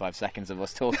 45 seconds of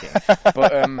us talking.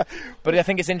 but I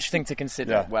think it's interesting to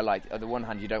consider where, on the one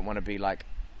hand, you don't want to be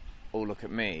oh, look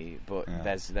at me, but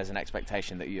there's an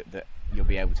expectation that you'll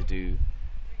be able to do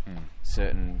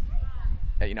certain.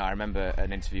 I remember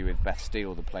an interview with Beth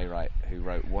Steele, the playwright who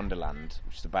wrote Wonderland,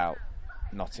 which is about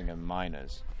Nottingham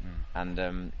miners,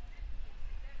 and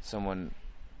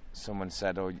someone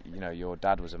said, "Oh, your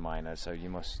dad was a miner, so you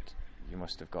must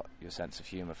have got your sense of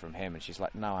humour from him." And she's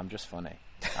like, "No, I'm just funny.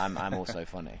 I'm also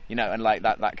funny." And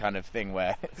that kind of thing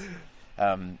where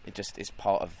it's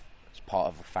part of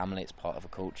a family, it's part of a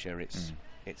culture. It's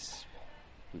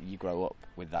you grow up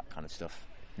with that kind of stuff.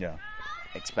 Yeah.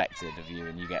 Expected of you,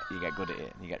 and you get good at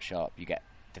it, and you get sharp, you get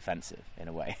defensive in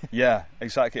a way. Yeah,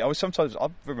 exactly. I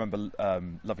remember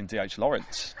loving D.H.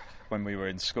 Lawrence when we were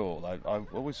in school. I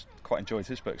always quite enjoyed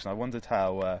his books, and I wondered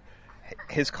how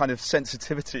his kind of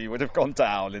sensitivity would have gone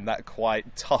down in that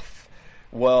quite tough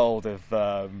world of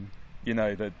those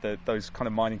kind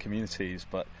of mining communities.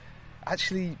 But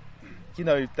actually,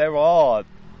 there are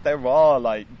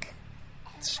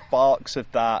sparks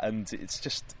of that, and it's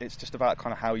just about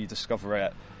kind of how you discover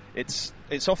it.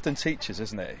 It's often teachers,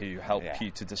 isn't it, who help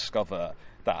you to discover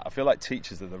that. I feel like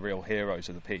teachers are the real heroes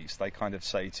of the piece. They kind of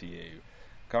say to you,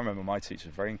 I remember my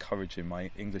teachers, very encouraging, my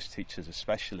English teachers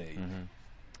especially,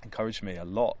 encouraged me a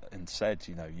lot and said,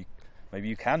 maybe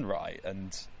you can write,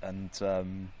 and I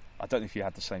don't know if you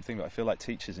had the same thing, but I feel like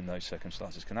teachers in those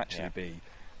circumstances can actually be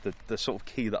the sort of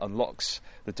key that unlocks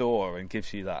the door and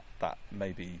gives you that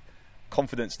maybe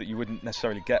confidence that you wouldn't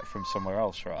necessarily get from somewhere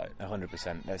else, right?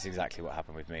 100%. That's exactly what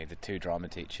happened with me. The two drama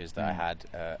teachers that I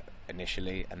had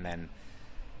initially, and then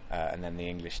the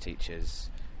English teachers.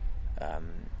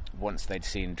 Once they'd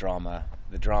seen drama,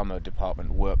 the drama department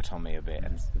worked on me a bit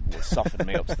and softened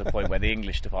me up to the point where the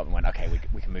English department went, okay,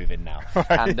 we can move in now.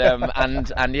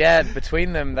 And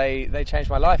between them, they changed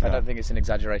my life. I don't think it's an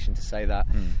exaggeration to say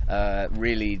that.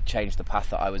 Really changed the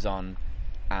path that I was on,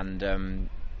 and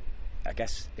I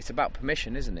guess it's about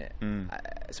permission, isn't it?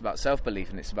 It's about self-belief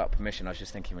and it's about permission. I was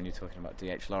just thinking when you're talking about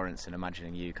D.H. Lawrence and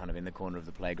imagining you kind of in the corner of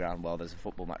the playground while there's a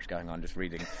football match going on, just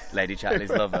reading Lady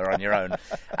Chatterley's Lover on your own.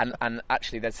 And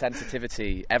actually there's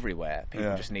sensitivity everywhere.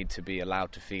 People just need to be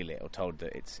allowed to feel it or told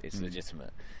that it's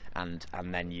legitimate. And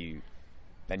then you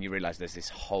realise there's this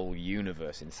whole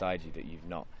universe inside you that you've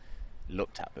not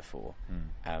looked at before.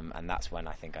 And that's when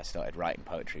I think I started writing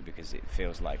poetry, because it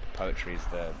feels like poetry is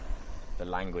the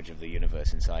language of the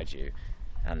universe inside you,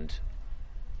 and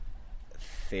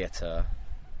theatre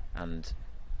and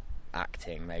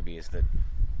acting maybe is the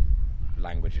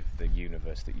language of the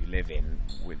universe that you live in,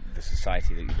 with the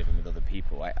society that you live in with other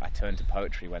people. I turn to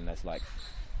poetry when there's like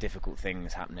difficult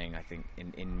things happening, I think,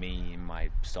 in me, in my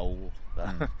soul.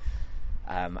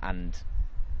 And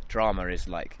drama is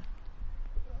like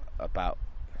about,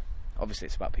 obviously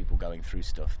it's about people going through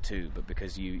stuff too, but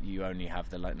because you only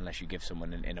have unless you give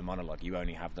someone in a monologue, you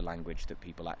only have the language that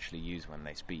people actually use when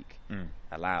they speak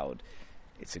aloud.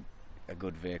 It's a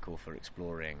good vehicle for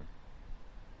exploring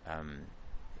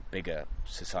bigger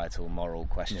societal, moral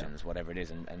questions, whatever it is,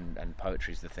 and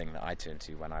poetry is the thing that I turn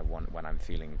to when I'm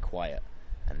feeling quiet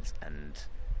and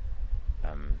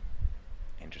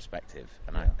introspective,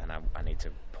 and I need to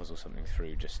puzzle something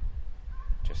through just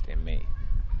in me.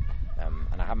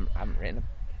 And I haven't written a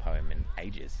poem in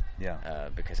ages,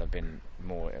 because I've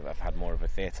had more of a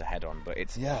theatre head on, but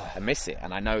I miss it,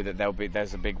 and I know that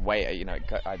there's a big weight, you know,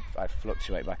 I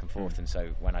fluctuate back and forth, and so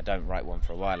when I don't write one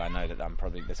for a while, I know that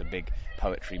there's a big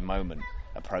poetry moment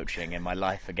approaching in my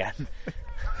life again.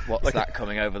 What's that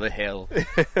coming over the hill?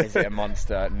 Is it a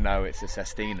monster? No, it's a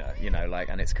sestina, you know, like,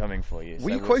 and it's coming for you.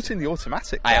 Were you quoting the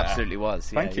Automatic there? I absolutely was.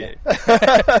 Thank you.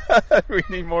 We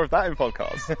need more of that in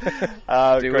podcasts.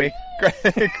 Do we?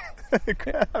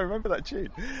 Great. I remember that tune.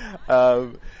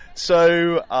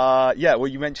 Well,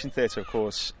 you mentioned theatre, of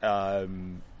course.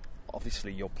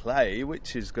 Obviously, your play,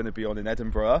 which is going to be on in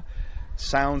Edinburgh,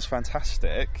 sounds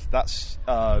fantastic. That's,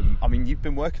 you've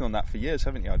been working on that for years,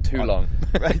 haven't you? Too long.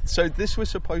 Right. So this was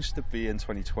supposed to be in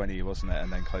 2020, wasn't it?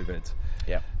 And then COVID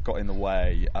got in the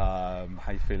way. How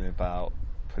are you feeling about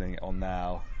putting it on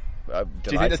now?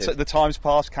 Do you think the time's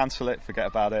passed? Cancel it? Forget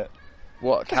about it?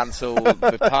 What, cancel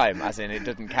the time, as in it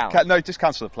doesn't count? No, just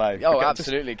cancel the play. Oh,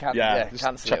 absolutely.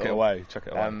 Cancel chuck it away.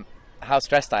 How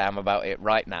stressed I am about it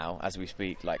right now, as we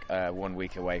speak, like 1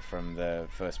 week away from the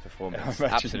first performance.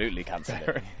 Absolutely cancel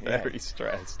it. Very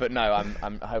stressed. But no, I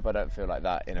hope I don't feel like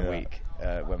that in a week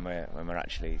when we're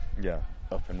actually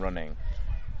up and running.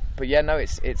 But yeah, no,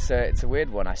 it's a weird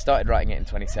one. I started writing it in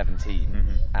 2017,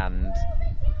 and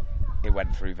it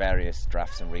went through various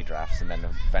drafts and redrafts, and then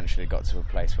eventually got to a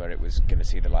place where it was going to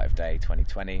see the light of day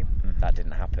 2020. That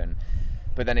didn't happen.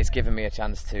 But then it's given me a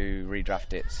chance to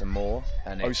redraft it some more.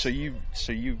 And so you've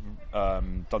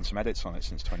done some edits on it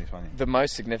since 2020? The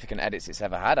most significant edits it's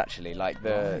ever had, actually. Like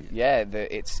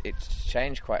it's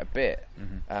changed quite a bit.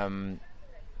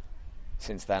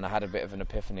 Since then, I had a bit of an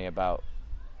epiphany about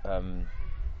who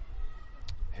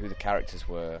the characters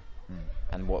were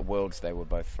and what worlds they were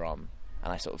both from.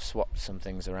 And I sort of swapped some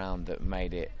things around that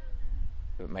made it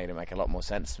make a lot more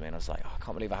sense to me. And I was like, I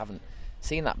can't believe I haven't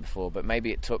seen that before. But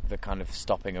maybe it took the kind of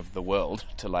stopping of the world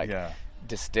to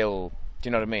distill. Do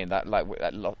you know what I mean? That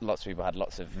lots of people had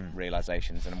lots of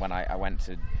realizations. And when I went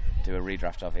to do a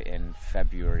redraft of it in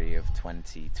February of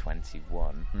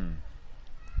 2021,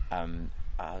 I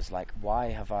was like, why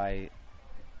have I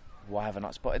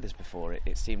not spotted this before?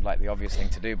 It seemed like the obvious thing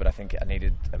to do, but I think I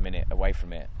needed a minute away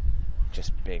from it.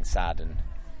 Just being sad and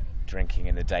drinking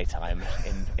in the daytime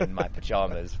in my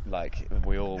pajamas, like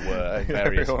we all were in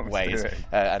various ways,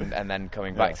 and then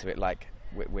coming back to it like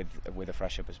with a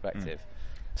fresher perspective.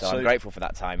 So I'm grateful for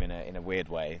that time in a weird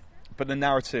way. But the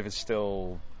narrative is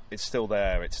still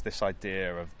there. It's this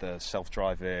idea of the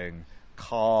self-driving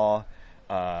car,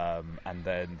 and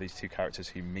then these two characters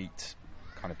who meet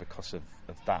kind of because of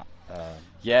that.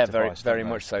 Very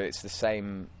much so. It's the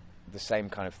same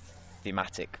kind of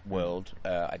thematic world.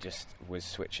 I just was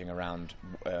switching around.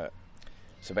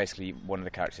 So basically, one of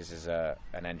the characters is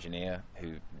an engineer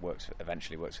who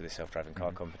eventually works with a self-driving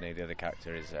car company. The other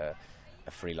character is a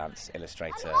freelance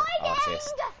illustrator,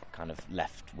 artist, kind of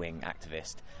left-wing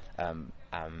activist. But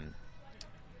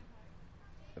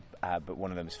one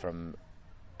of them's from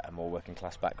a more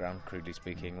working-class background, crudely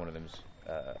speaking. One of them's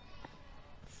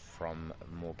from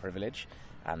more privilege.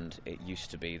 And it used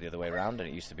to be the other way around, and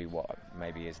it used to be what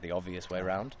maybe is the obvious way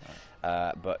around.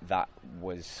 But that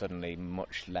was suddenly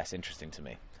much less interesting to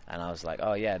me. And I was like,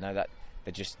 oh yeah, no, that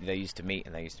they used to meet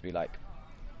and they used to be like,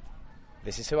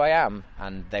 this is who I am,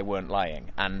 and they weren't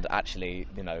lying. And actually,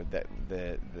 you know,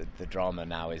 the drama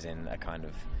now is in a kind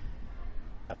of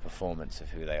a performance of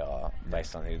who they are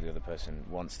based on who the other person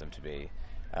wants them to be.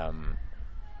 And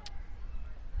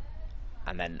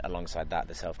then alongside that,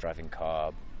 the self-driving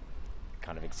car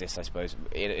kind of exists, I suppose,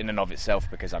 in and of itself,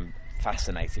 because I'm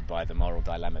fascinated by the moral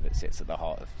dilemma that sits at the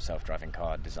heart of self-driving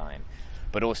car design,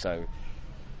 but also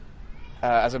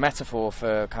as a metaphor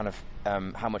for kind of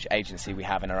how much agency we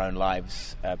have in our own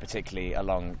lives, particularly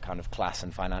along kind of class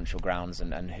and financial grounds,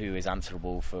 and who is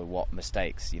answerable for what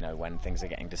mistakes, when things are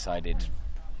getting decided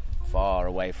far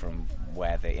away from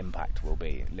where the impact will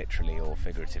be, literally or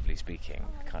figuratively speaking.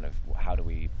 Kind of how do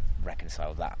we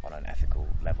reconcile that on an ethical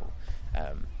level?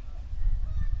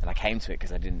 And I came to it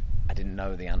because I didn't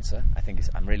know the answer. I think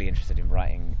I'm really interested in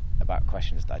writing about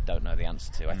questions that I don't know the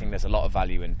answer to. I think there's a lot of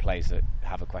value in plays that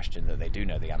have a question that they do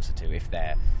know the answer to, if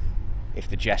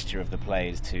the gesture of the play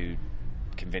is to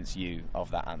convince you of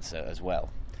that answer as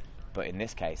well. But in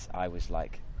this case, I was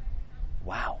like,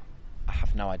 wow, I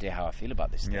have no idea how I feel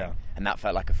about this thing. And that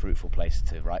felt like a fruitful place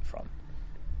to write from.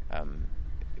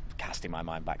 Casting my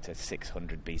mind back to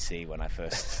 600 BC when I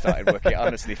first started working, it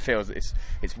honestly feels it's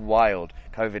wild.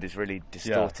 COVID has really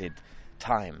distorted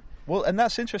time. Well, and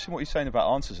that's interesting what you're saying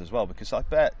about answers as well, because I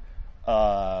bet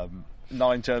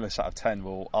 9 journalists out of 10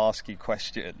 will ask you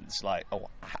questions like, oh,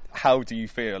 how do you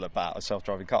feel about a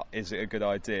self-driving car? Is it a good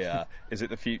idea? Is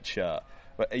it the future?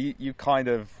 But are you kind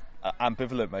of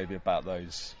ambivalent maybe about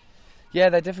those? Yeah,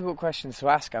 they're difficult questions to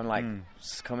ask. I'm like,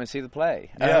 just come and see the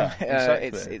play. Yeah,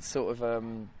 exactly. It's sort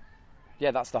of...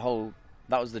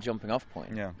 that was the jumping off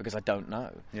point, because I don't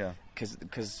know. Yeah.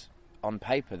 Because on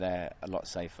paper they're a lot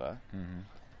safer. Mm-hmm.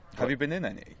 Have you been in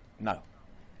any? No.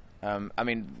 I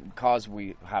mean, cars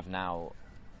we have now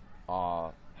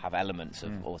have elements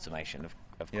of automation,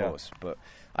 of course, but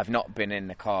I've not been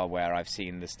in a car where I've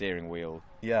seen the steering wheel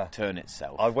turn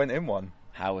itself. I went in one.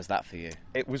 How was that for you?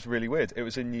 It was really weird. It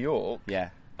was in New York. Yeah.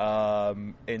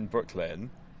 In Brooklyn.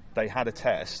 They had a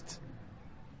test,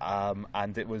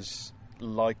 and it was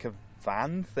like a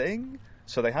van thing.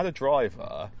 So they had a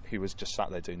driver who was just sat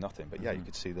there doing nothing. But you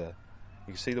could see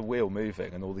the wheel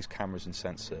moving and all these cameras and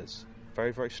sensors.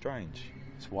 Very, very strange.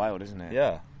 It's wild, isn't it?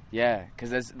 Yeah. Yeah,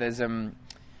 because there's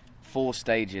 4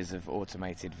 stages of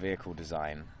automated vehicle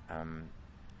design,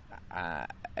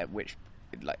 which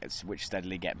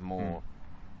steadily get more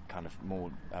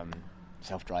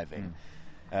self-driving.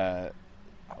 How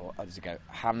does it go?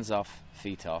 Hands off,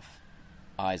 feet off,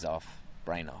 eyes off,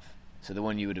 brain off. So the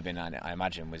one you would have been on, I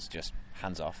imagine, was just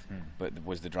hands off, but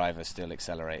was the driver still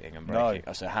accelerating and braking?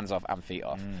 No. So hands off and feet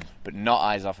off, but not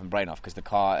eyes off and brain off, because the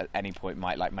car at any point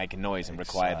might make a noise and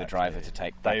require the driver to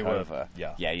take back over.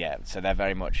 Yeah. So they're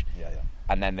very much. Yeah.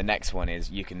 And then the next one is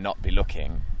you can not be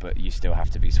looking, but you still have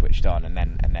to be switched on, and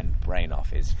then brain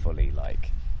off is fully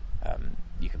like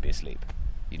you can be asleep.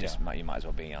 You might as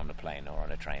well be on a plane or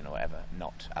on a train or whatever,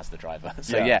 not as the driver.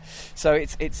 So so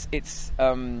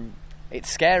it's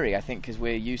scary, I think, because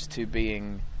we're used to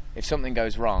being, if something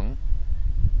goes wrong,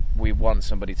 we want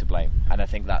somebody to blame, and I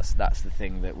think that's the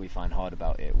thing that we find hard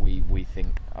about it. We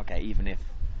think, okay, even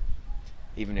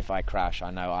if I crash,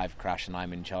 I know I've crashed and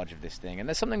I'm in charge of this thing. And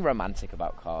there's something romantic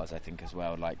about cars, I think, as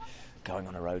well, like going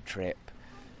on a road trip,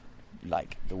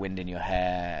 like the wind in your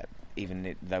hair,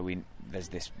 even though there's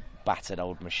this battered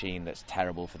old machine that's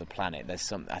terrible for the planet.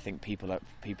 I think people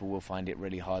will find it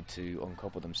really hard to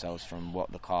uncouple themselves from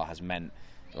what the car has meant,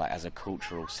 like as a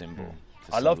cultural symbol.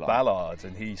 I love Ballard,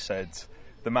 and he said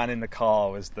the man in the car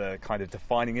was the kind of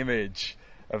defining image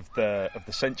of the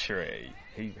century.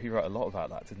 He wrote a lot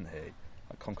about that, didn't he?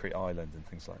 Like Concrete Island and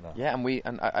things like that. Yeah,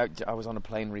 and I was on a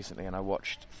plane recently and I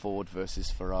watched Ford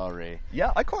versus Ferrari.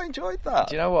 Yeah, I quite enjoyed that.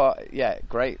 Do you know what? Yeah,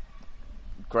 great,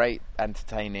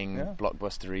 entertaining,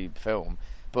 blockbustery film.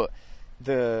 But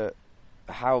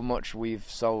how much we've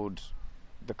sold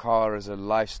the car as a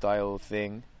lifestyle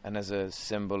thing and as a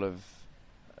symbol of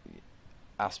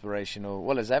aspirational,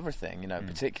 well, as everything,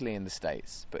 particularly in the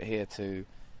States, but here too.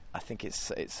 I think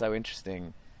it's so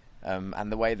interesting,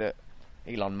 and the way that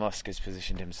Elon Musk has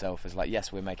positioned himself as like,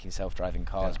 yes, we're making self-driving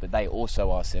cars, but they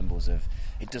also are symbols of.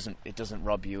 It doesn't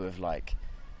rob you of like.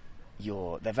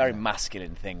 They're very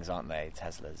masculine things, aren't they,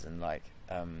 Teslas? And like,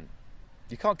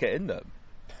 you can't get in them.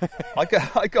 I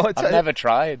got. I've never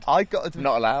tried.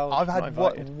 Not allowed. I've had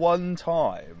one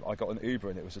time I got an Uber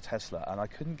and it was a Tesla and I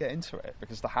couldn't get into it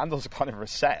because the handles are kind of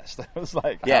recessed. I was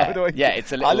like, how do I? Yeah,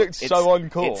 it's a little. I looked so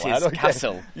uncool. It's his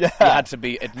castle. You had to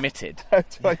be admitted. How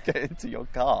do I get into your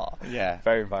car? Yeah,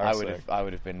 very embarrassing. I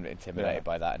would have been intimidated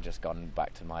by that and just gone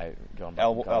back to my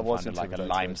like a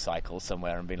Lime cycle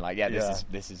somewhere and been like,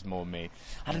 this is more me.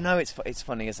 I don't know. It's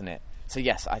funny, isn't it? So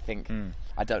yes, I think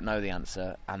I don't know the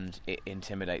answer, and it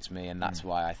intimidates me, and that's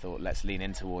why I thought let's lean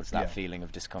in towards that feeling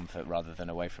of discomfort rather than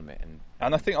away from it.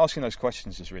 And I think asking those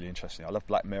questions is really interesting. I love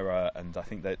Black Mirror, and I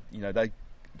think that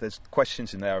there's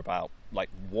questions in there about like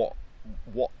what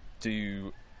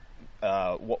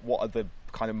are the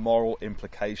kind of moral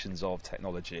implications of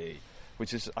technology,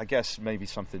 which is, I guess, maybe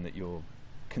something that you're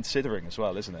considering as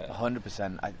well, isn't it?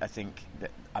 100%. I think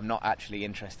that I'm not actually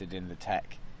interested in the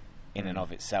tech in and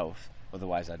of itself.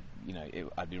 Otherwise, I'd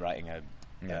be writing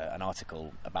an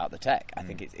article about the tech. I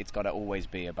think it's got to always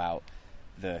be about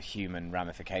the human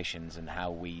ramifications and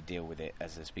how we deal with it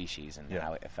as a species and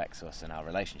how it affects us and our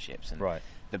relationships. And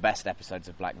the best episodes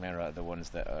of Black Mirror are the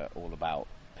ones that are all about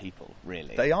people,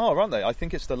 really. They are, aren't they? I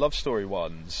think it's the love story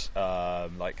ones,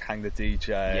 like Hang the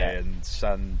DJ and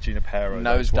San Junipero.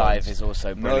 Nosedive is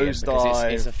also brilliant because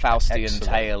it's a Faustian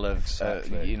tale of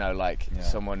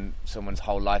someone's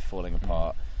whole life falling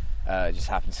apart. It just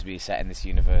happens to be set in this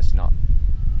universe not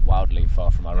wildly far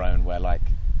from our own, where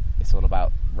it's all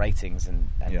about ratings and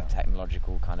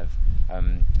technological kind of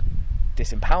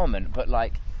disempowerment. But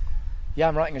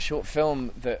I'm writing a short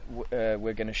film that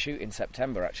we're going to shoot in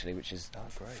September, actually, which is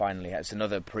finally, it's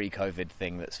another pre-COVID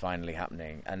thing that's finally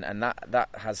happening, and that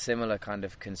has similar kind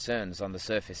of concerns. On the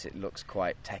surface, it looks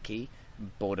quite techie,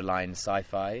 borderline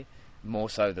sci-fi, more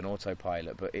so than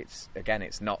Autopilot, but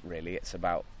it's not really. It's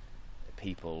about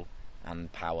people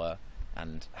and power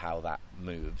and how that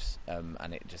moves,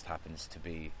 and it just happens to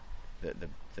be that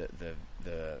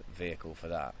the vehicle for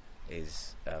that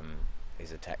is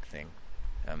a tech thing.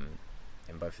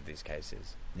 In both of these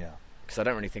cases, because I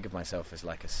don't really think of myself as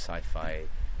like a sci-fi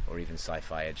or even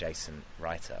sci-fi adjacent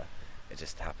writer. It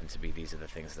just happened to be these are the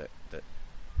things that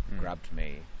grabbed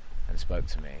me and spoke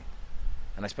to me,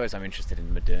 and I suppose I'm interested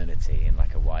in modernity in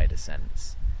like a wider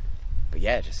sense. But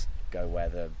just go where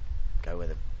the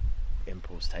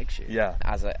impulse takes you.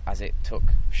 As it took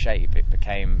shape, it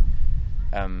became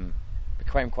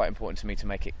quite important to me to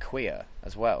make it queer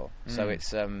as well. So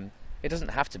it's it doesn't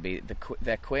have to be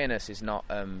their queerness is not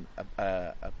a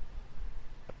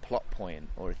plot point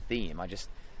or a theme. I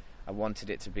wanted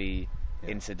it to be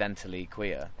incidentally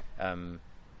queer,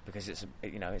 because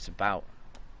it's about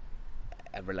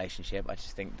a relationship. I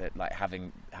just think that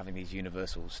having these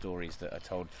universal stories that are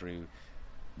told through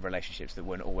relationships that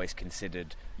weren't always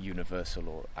considered universal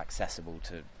or accessible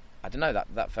to, I don't know,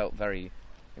 that felt very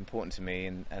important to me,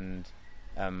 and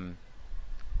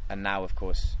now, of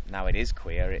course, now it is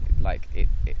queer.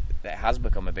 It has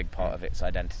become a big part of its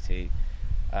identity,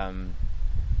 and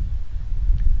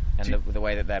the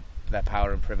way that their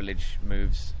power and privilege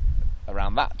moves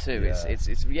around that too.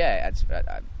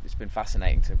 It's been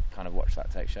fascinating to kind of watch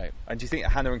that take shape. And do you think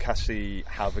Hannah and Cassie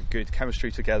have a good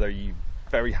chemistry together? Are you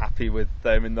very happy with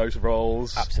them in those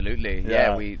roles? Absolutely.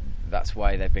 That's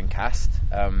why they've been cast.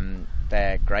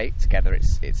 They're great together.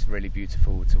 It's really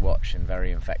beautiful to watch and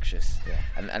very infectious.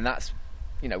 And that's,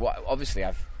 obviously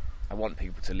I want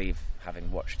people to leave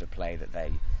having watched a play that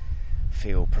they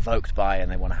feel provoked by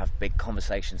and they want to have big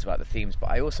conversations about the themes,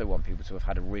 but I also want people to have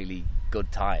had a really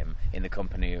good time in the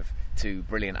company of two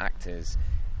brilliant actors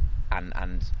and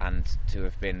to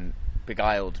have been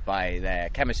beguiled by their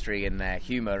chemistry and their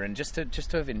humour, and just to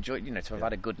have enjoyed, to have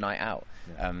had a good night out,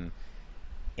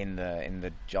 in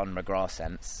the John McGrath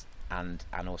sense, and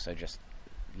also just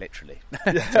literally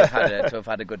to have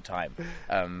had a good time.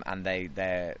 And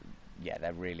they're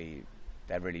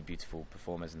really beautiful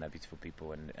performers, and they're beautiful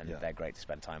people, and they're great to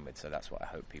spend time with. So that's what I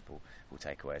hope people will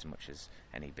take away as much as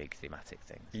any big thematic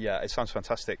things. Yeah, it sounds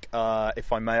fantastic.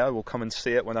 If I may, I will come and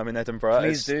see it when I'm in Edinburgh.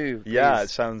 Please do. Please. Yeah, it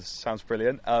sounds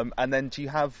brilliant. And then, do you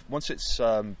have, once it's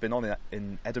been on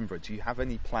in Edinburgh, do you have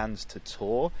any plans to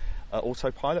tour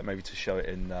Autopilot, maybe to show it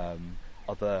in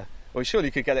other? Well, surely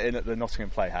you could get it in at the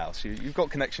Nottingham Playhouse. You've got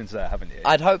connections there, haven't you?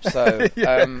 I'd hope so.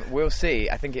 We'll see.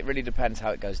 I think it really depends how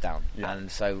it goes down. And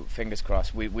so, fingers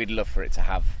crossed. We'd love for it to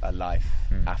have a life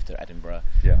after Edinburgh.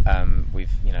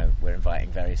 We're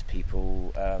inviting various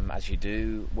people, as you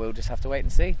do. We'll just have to wait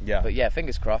and see. But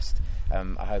fingers crossed.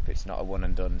 I hope it's not a one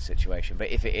and done situation.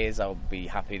 But if it is, I'll be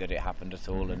happy that it happened at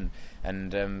all, and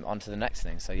on to the next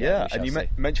thing. So and you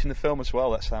mentioned the film as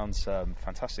well. That sounds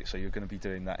fantastic. So you're going to be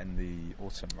doing that in the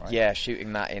autumn, right? Yeah,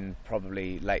 shooting that in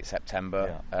probably late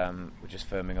September. We're just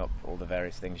firming up all the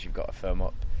various things you've got to firm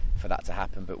up for that to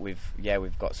happen. But we've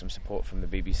got some support from the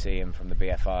BBC and from the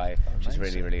BFI, which is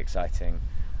really, really exciting.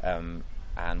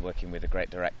 And working with a great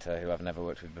director who I've never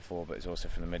worked with before, but is also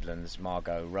from the Midlands,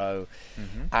 Margot Rowe,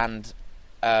 and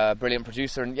a brilliant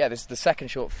producer. And this is the second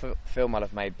short film I'll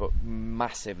have made, but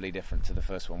massively different to the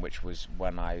first one, which was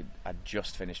when I had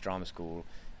just finished drama school,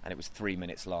 and it was 3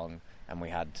 minutes long, and we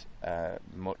had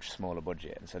much smaller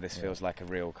budget. And so this feels like a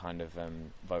real kind of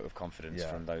vote of confidence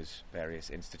from those various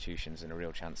institutions, and a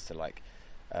real chance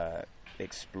to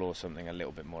explore something a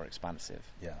little bit more expansive.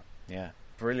 Yeah.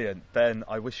 Brilliant. Ben,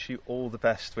 I wish you all the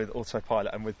best with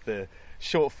Autopilot and with the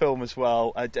short film as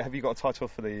well. Have you got a title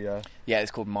for the... Yeah, it's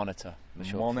called Monitor. The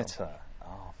short Monitor. Film.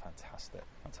 Oh, Fantastic.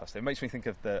 It makes me think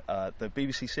of the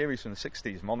BBC series from the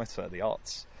 60s, Monitor, the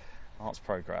arts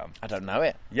programme. I don't know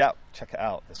it. Yeah, check it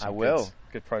out. There's some I will.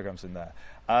 Good programmes in there.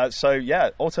 So yeah,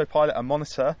 Autopilot and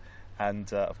Monitor,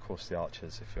 and of course the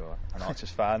Archers. If you're an Archers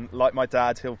fan, like my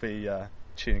dad, he'll be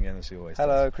tuning in as he always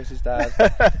does. Chris's dad.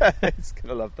 He's going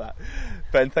to love that.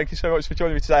 Ben, thank you so much for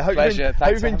joining me today. I hope Pleasure.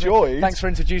 You've enjoyed. Thanks for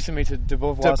introducing me to De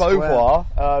Beauvoir.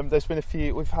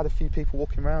 We've had a few people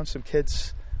walking around, some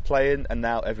kids playing, and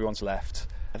now everyone's left.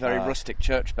 A very rustic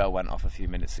church bell went off a few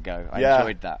minutes ago. I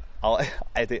enjoyed that. I'll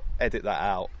edit that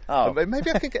out. Oh,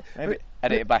 maybe I could get edit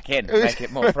it back in, make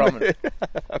it more prominent.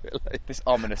 This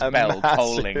ominous bell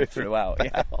tolling throughout.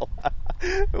 Yeah.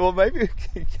 Well, maybe we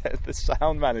can get the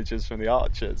sound managers from the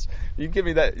Archers. You give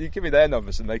me their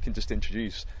numbers, and they can just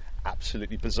introduce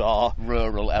absolutely bizarre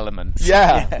rural elements.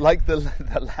 Yeah, like the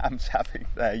lambs having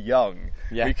their young.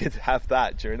 Yeah. We could have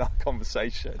that during our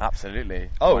conversation. Absolutely.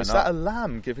 Oh, is that a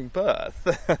lamb giving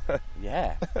birth?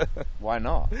 Yeah. Why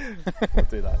not? We'll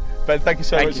do that. Ben, thank you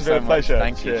so much. It's been a pleasure.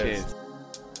 Thank you. Cheers.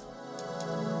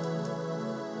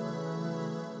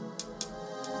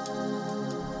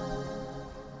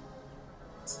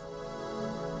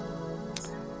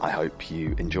 I hope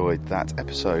you enjoyed that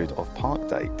episode of Park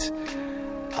Date.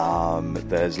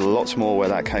 There's lots more where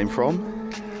that came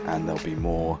from, and there'll be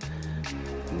more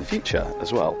in the future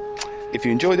as well. If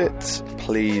you enjoyed it,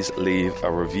 please leave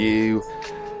a review,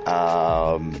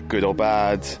 good or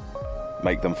bad,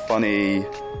 make them funny.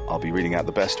 I'll be reading out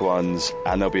the best ones,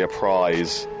 and there'll be a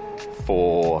prize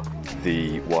for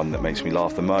the one that makes me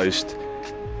laugh the most.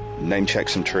 Name check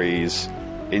some trees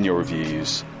in your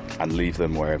reviews and leave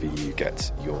them wherever you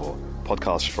get your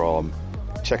podcasts from.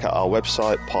 Check out our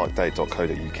website,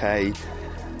 parkdate.co.uk,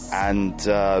 and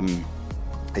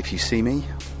if you see me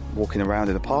walking around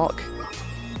in the park,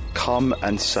 come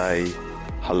and say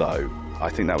hello. I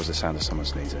think that was the sound of someone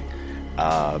sneezing.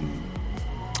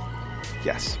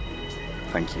 Yes.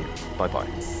 Thank you. Bye-bye.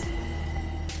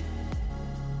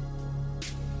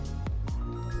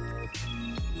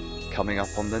 Coming up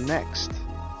on the next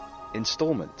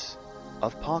instalment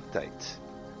of Park Date,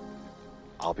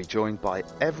 I'll be joined by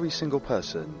every single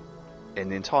person in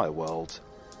the entire world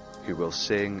who will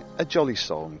sing a jolly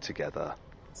song together,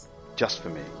 just for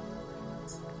me.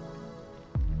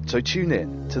 So tune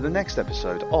in to the next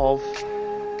episode of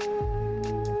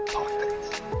Park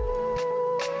Date.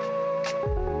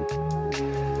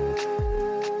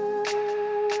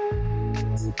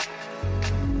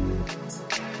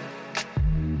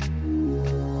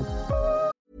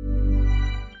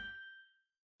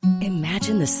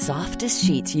 Imagine the softest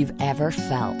sheets you've ever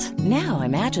felt. Now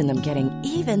imagine them getting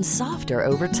even softer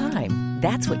over time.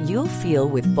 That's what you'll feel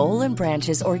with Boll &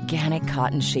 Branch's organic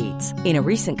cotton sheets. In a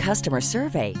recent customer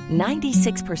survey,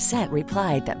 96%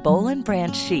 replied that Boll &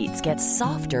 Branch sheets get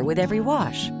softer with every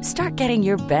wash. Start getting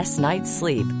your best night's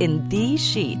sleep in these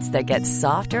sheets that get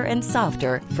softer and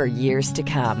softer for years to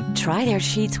come. Try their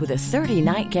sheets with a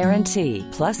 30-night guarantee.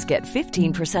 Plus, get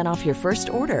 15% off your first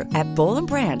order at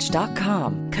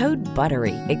bollandbranch.com. Code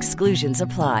BUTTERY. Exclusions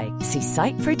apply. See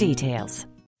site for details.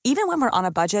 Even when we're on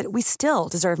a budget, we still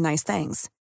deserve nice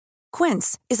things.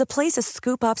 Quince is a place to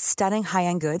scoop up stunning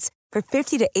high-end goods for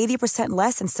 50 to 80%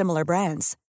 less than similar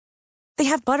brands. They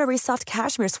have buttery soft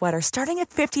cashmere sweaters starting at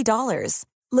 $50,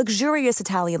 luxurious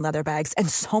Italian leather bags, and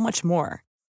so much more.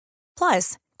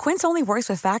 Plus, Quince only works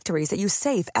with factories that use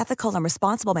safe, ethical, and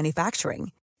responsible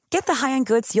manufacturing. Get the high-end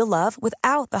goods you'll love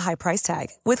without the high price tag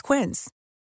with Quince.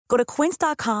 Go to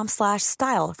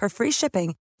quince.com/style for free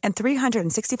shipping and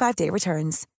 365-day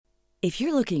returns. If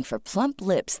you're looking for plump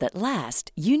lips that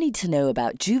last, you need to know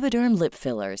about Juvederm lip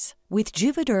fillers. With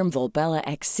Juvederm Volbella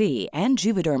XC and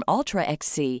Juvederm Ultra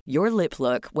XC, your lip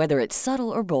look, whether it's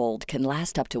subtle or bold, can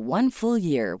last up to 1 full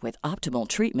year with optimal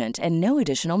treatment and no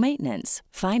additional maintenance.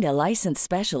 Find a licensed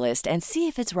specialist and see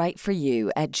if it's right for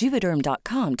you at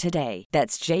Juvederm.com today.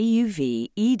 That's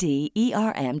JUVEDERM.com.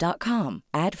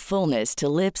 Add fullness to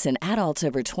lips in adults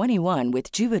over 21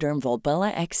 with Juvederm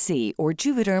Volbella XC or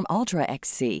Juvederm Ultra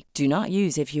XC. Do not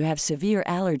use if you have severe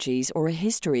allergies or a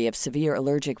history of severe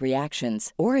allergic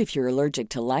reactions, or if you're allergic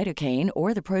to lidocaine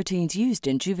or the proteins used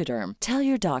in Juvederm. Tell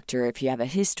your doctor if you have a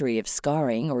history of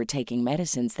scarring or taking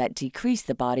medicines that decrease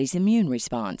the body's immune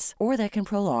response or that can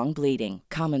prolong bleeding.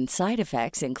 Common side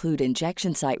effects include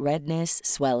injection site redness,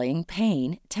 swelling,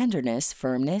 pain, tenderness,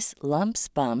 firmness, lumps,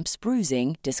 bumps,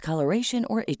 bruising, discoloration,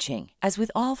 or itching. As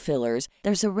with all fillers,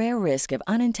 there's a rare risk of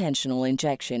unintentional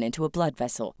injection into a blood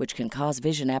vessel, which can cause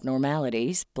vision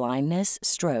abnormalities, blindness,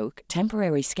 stroke,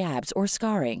 temporary scabs, or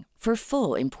scarring. For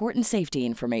full, important safety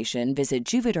information, visit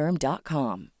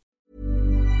Juvederm.com.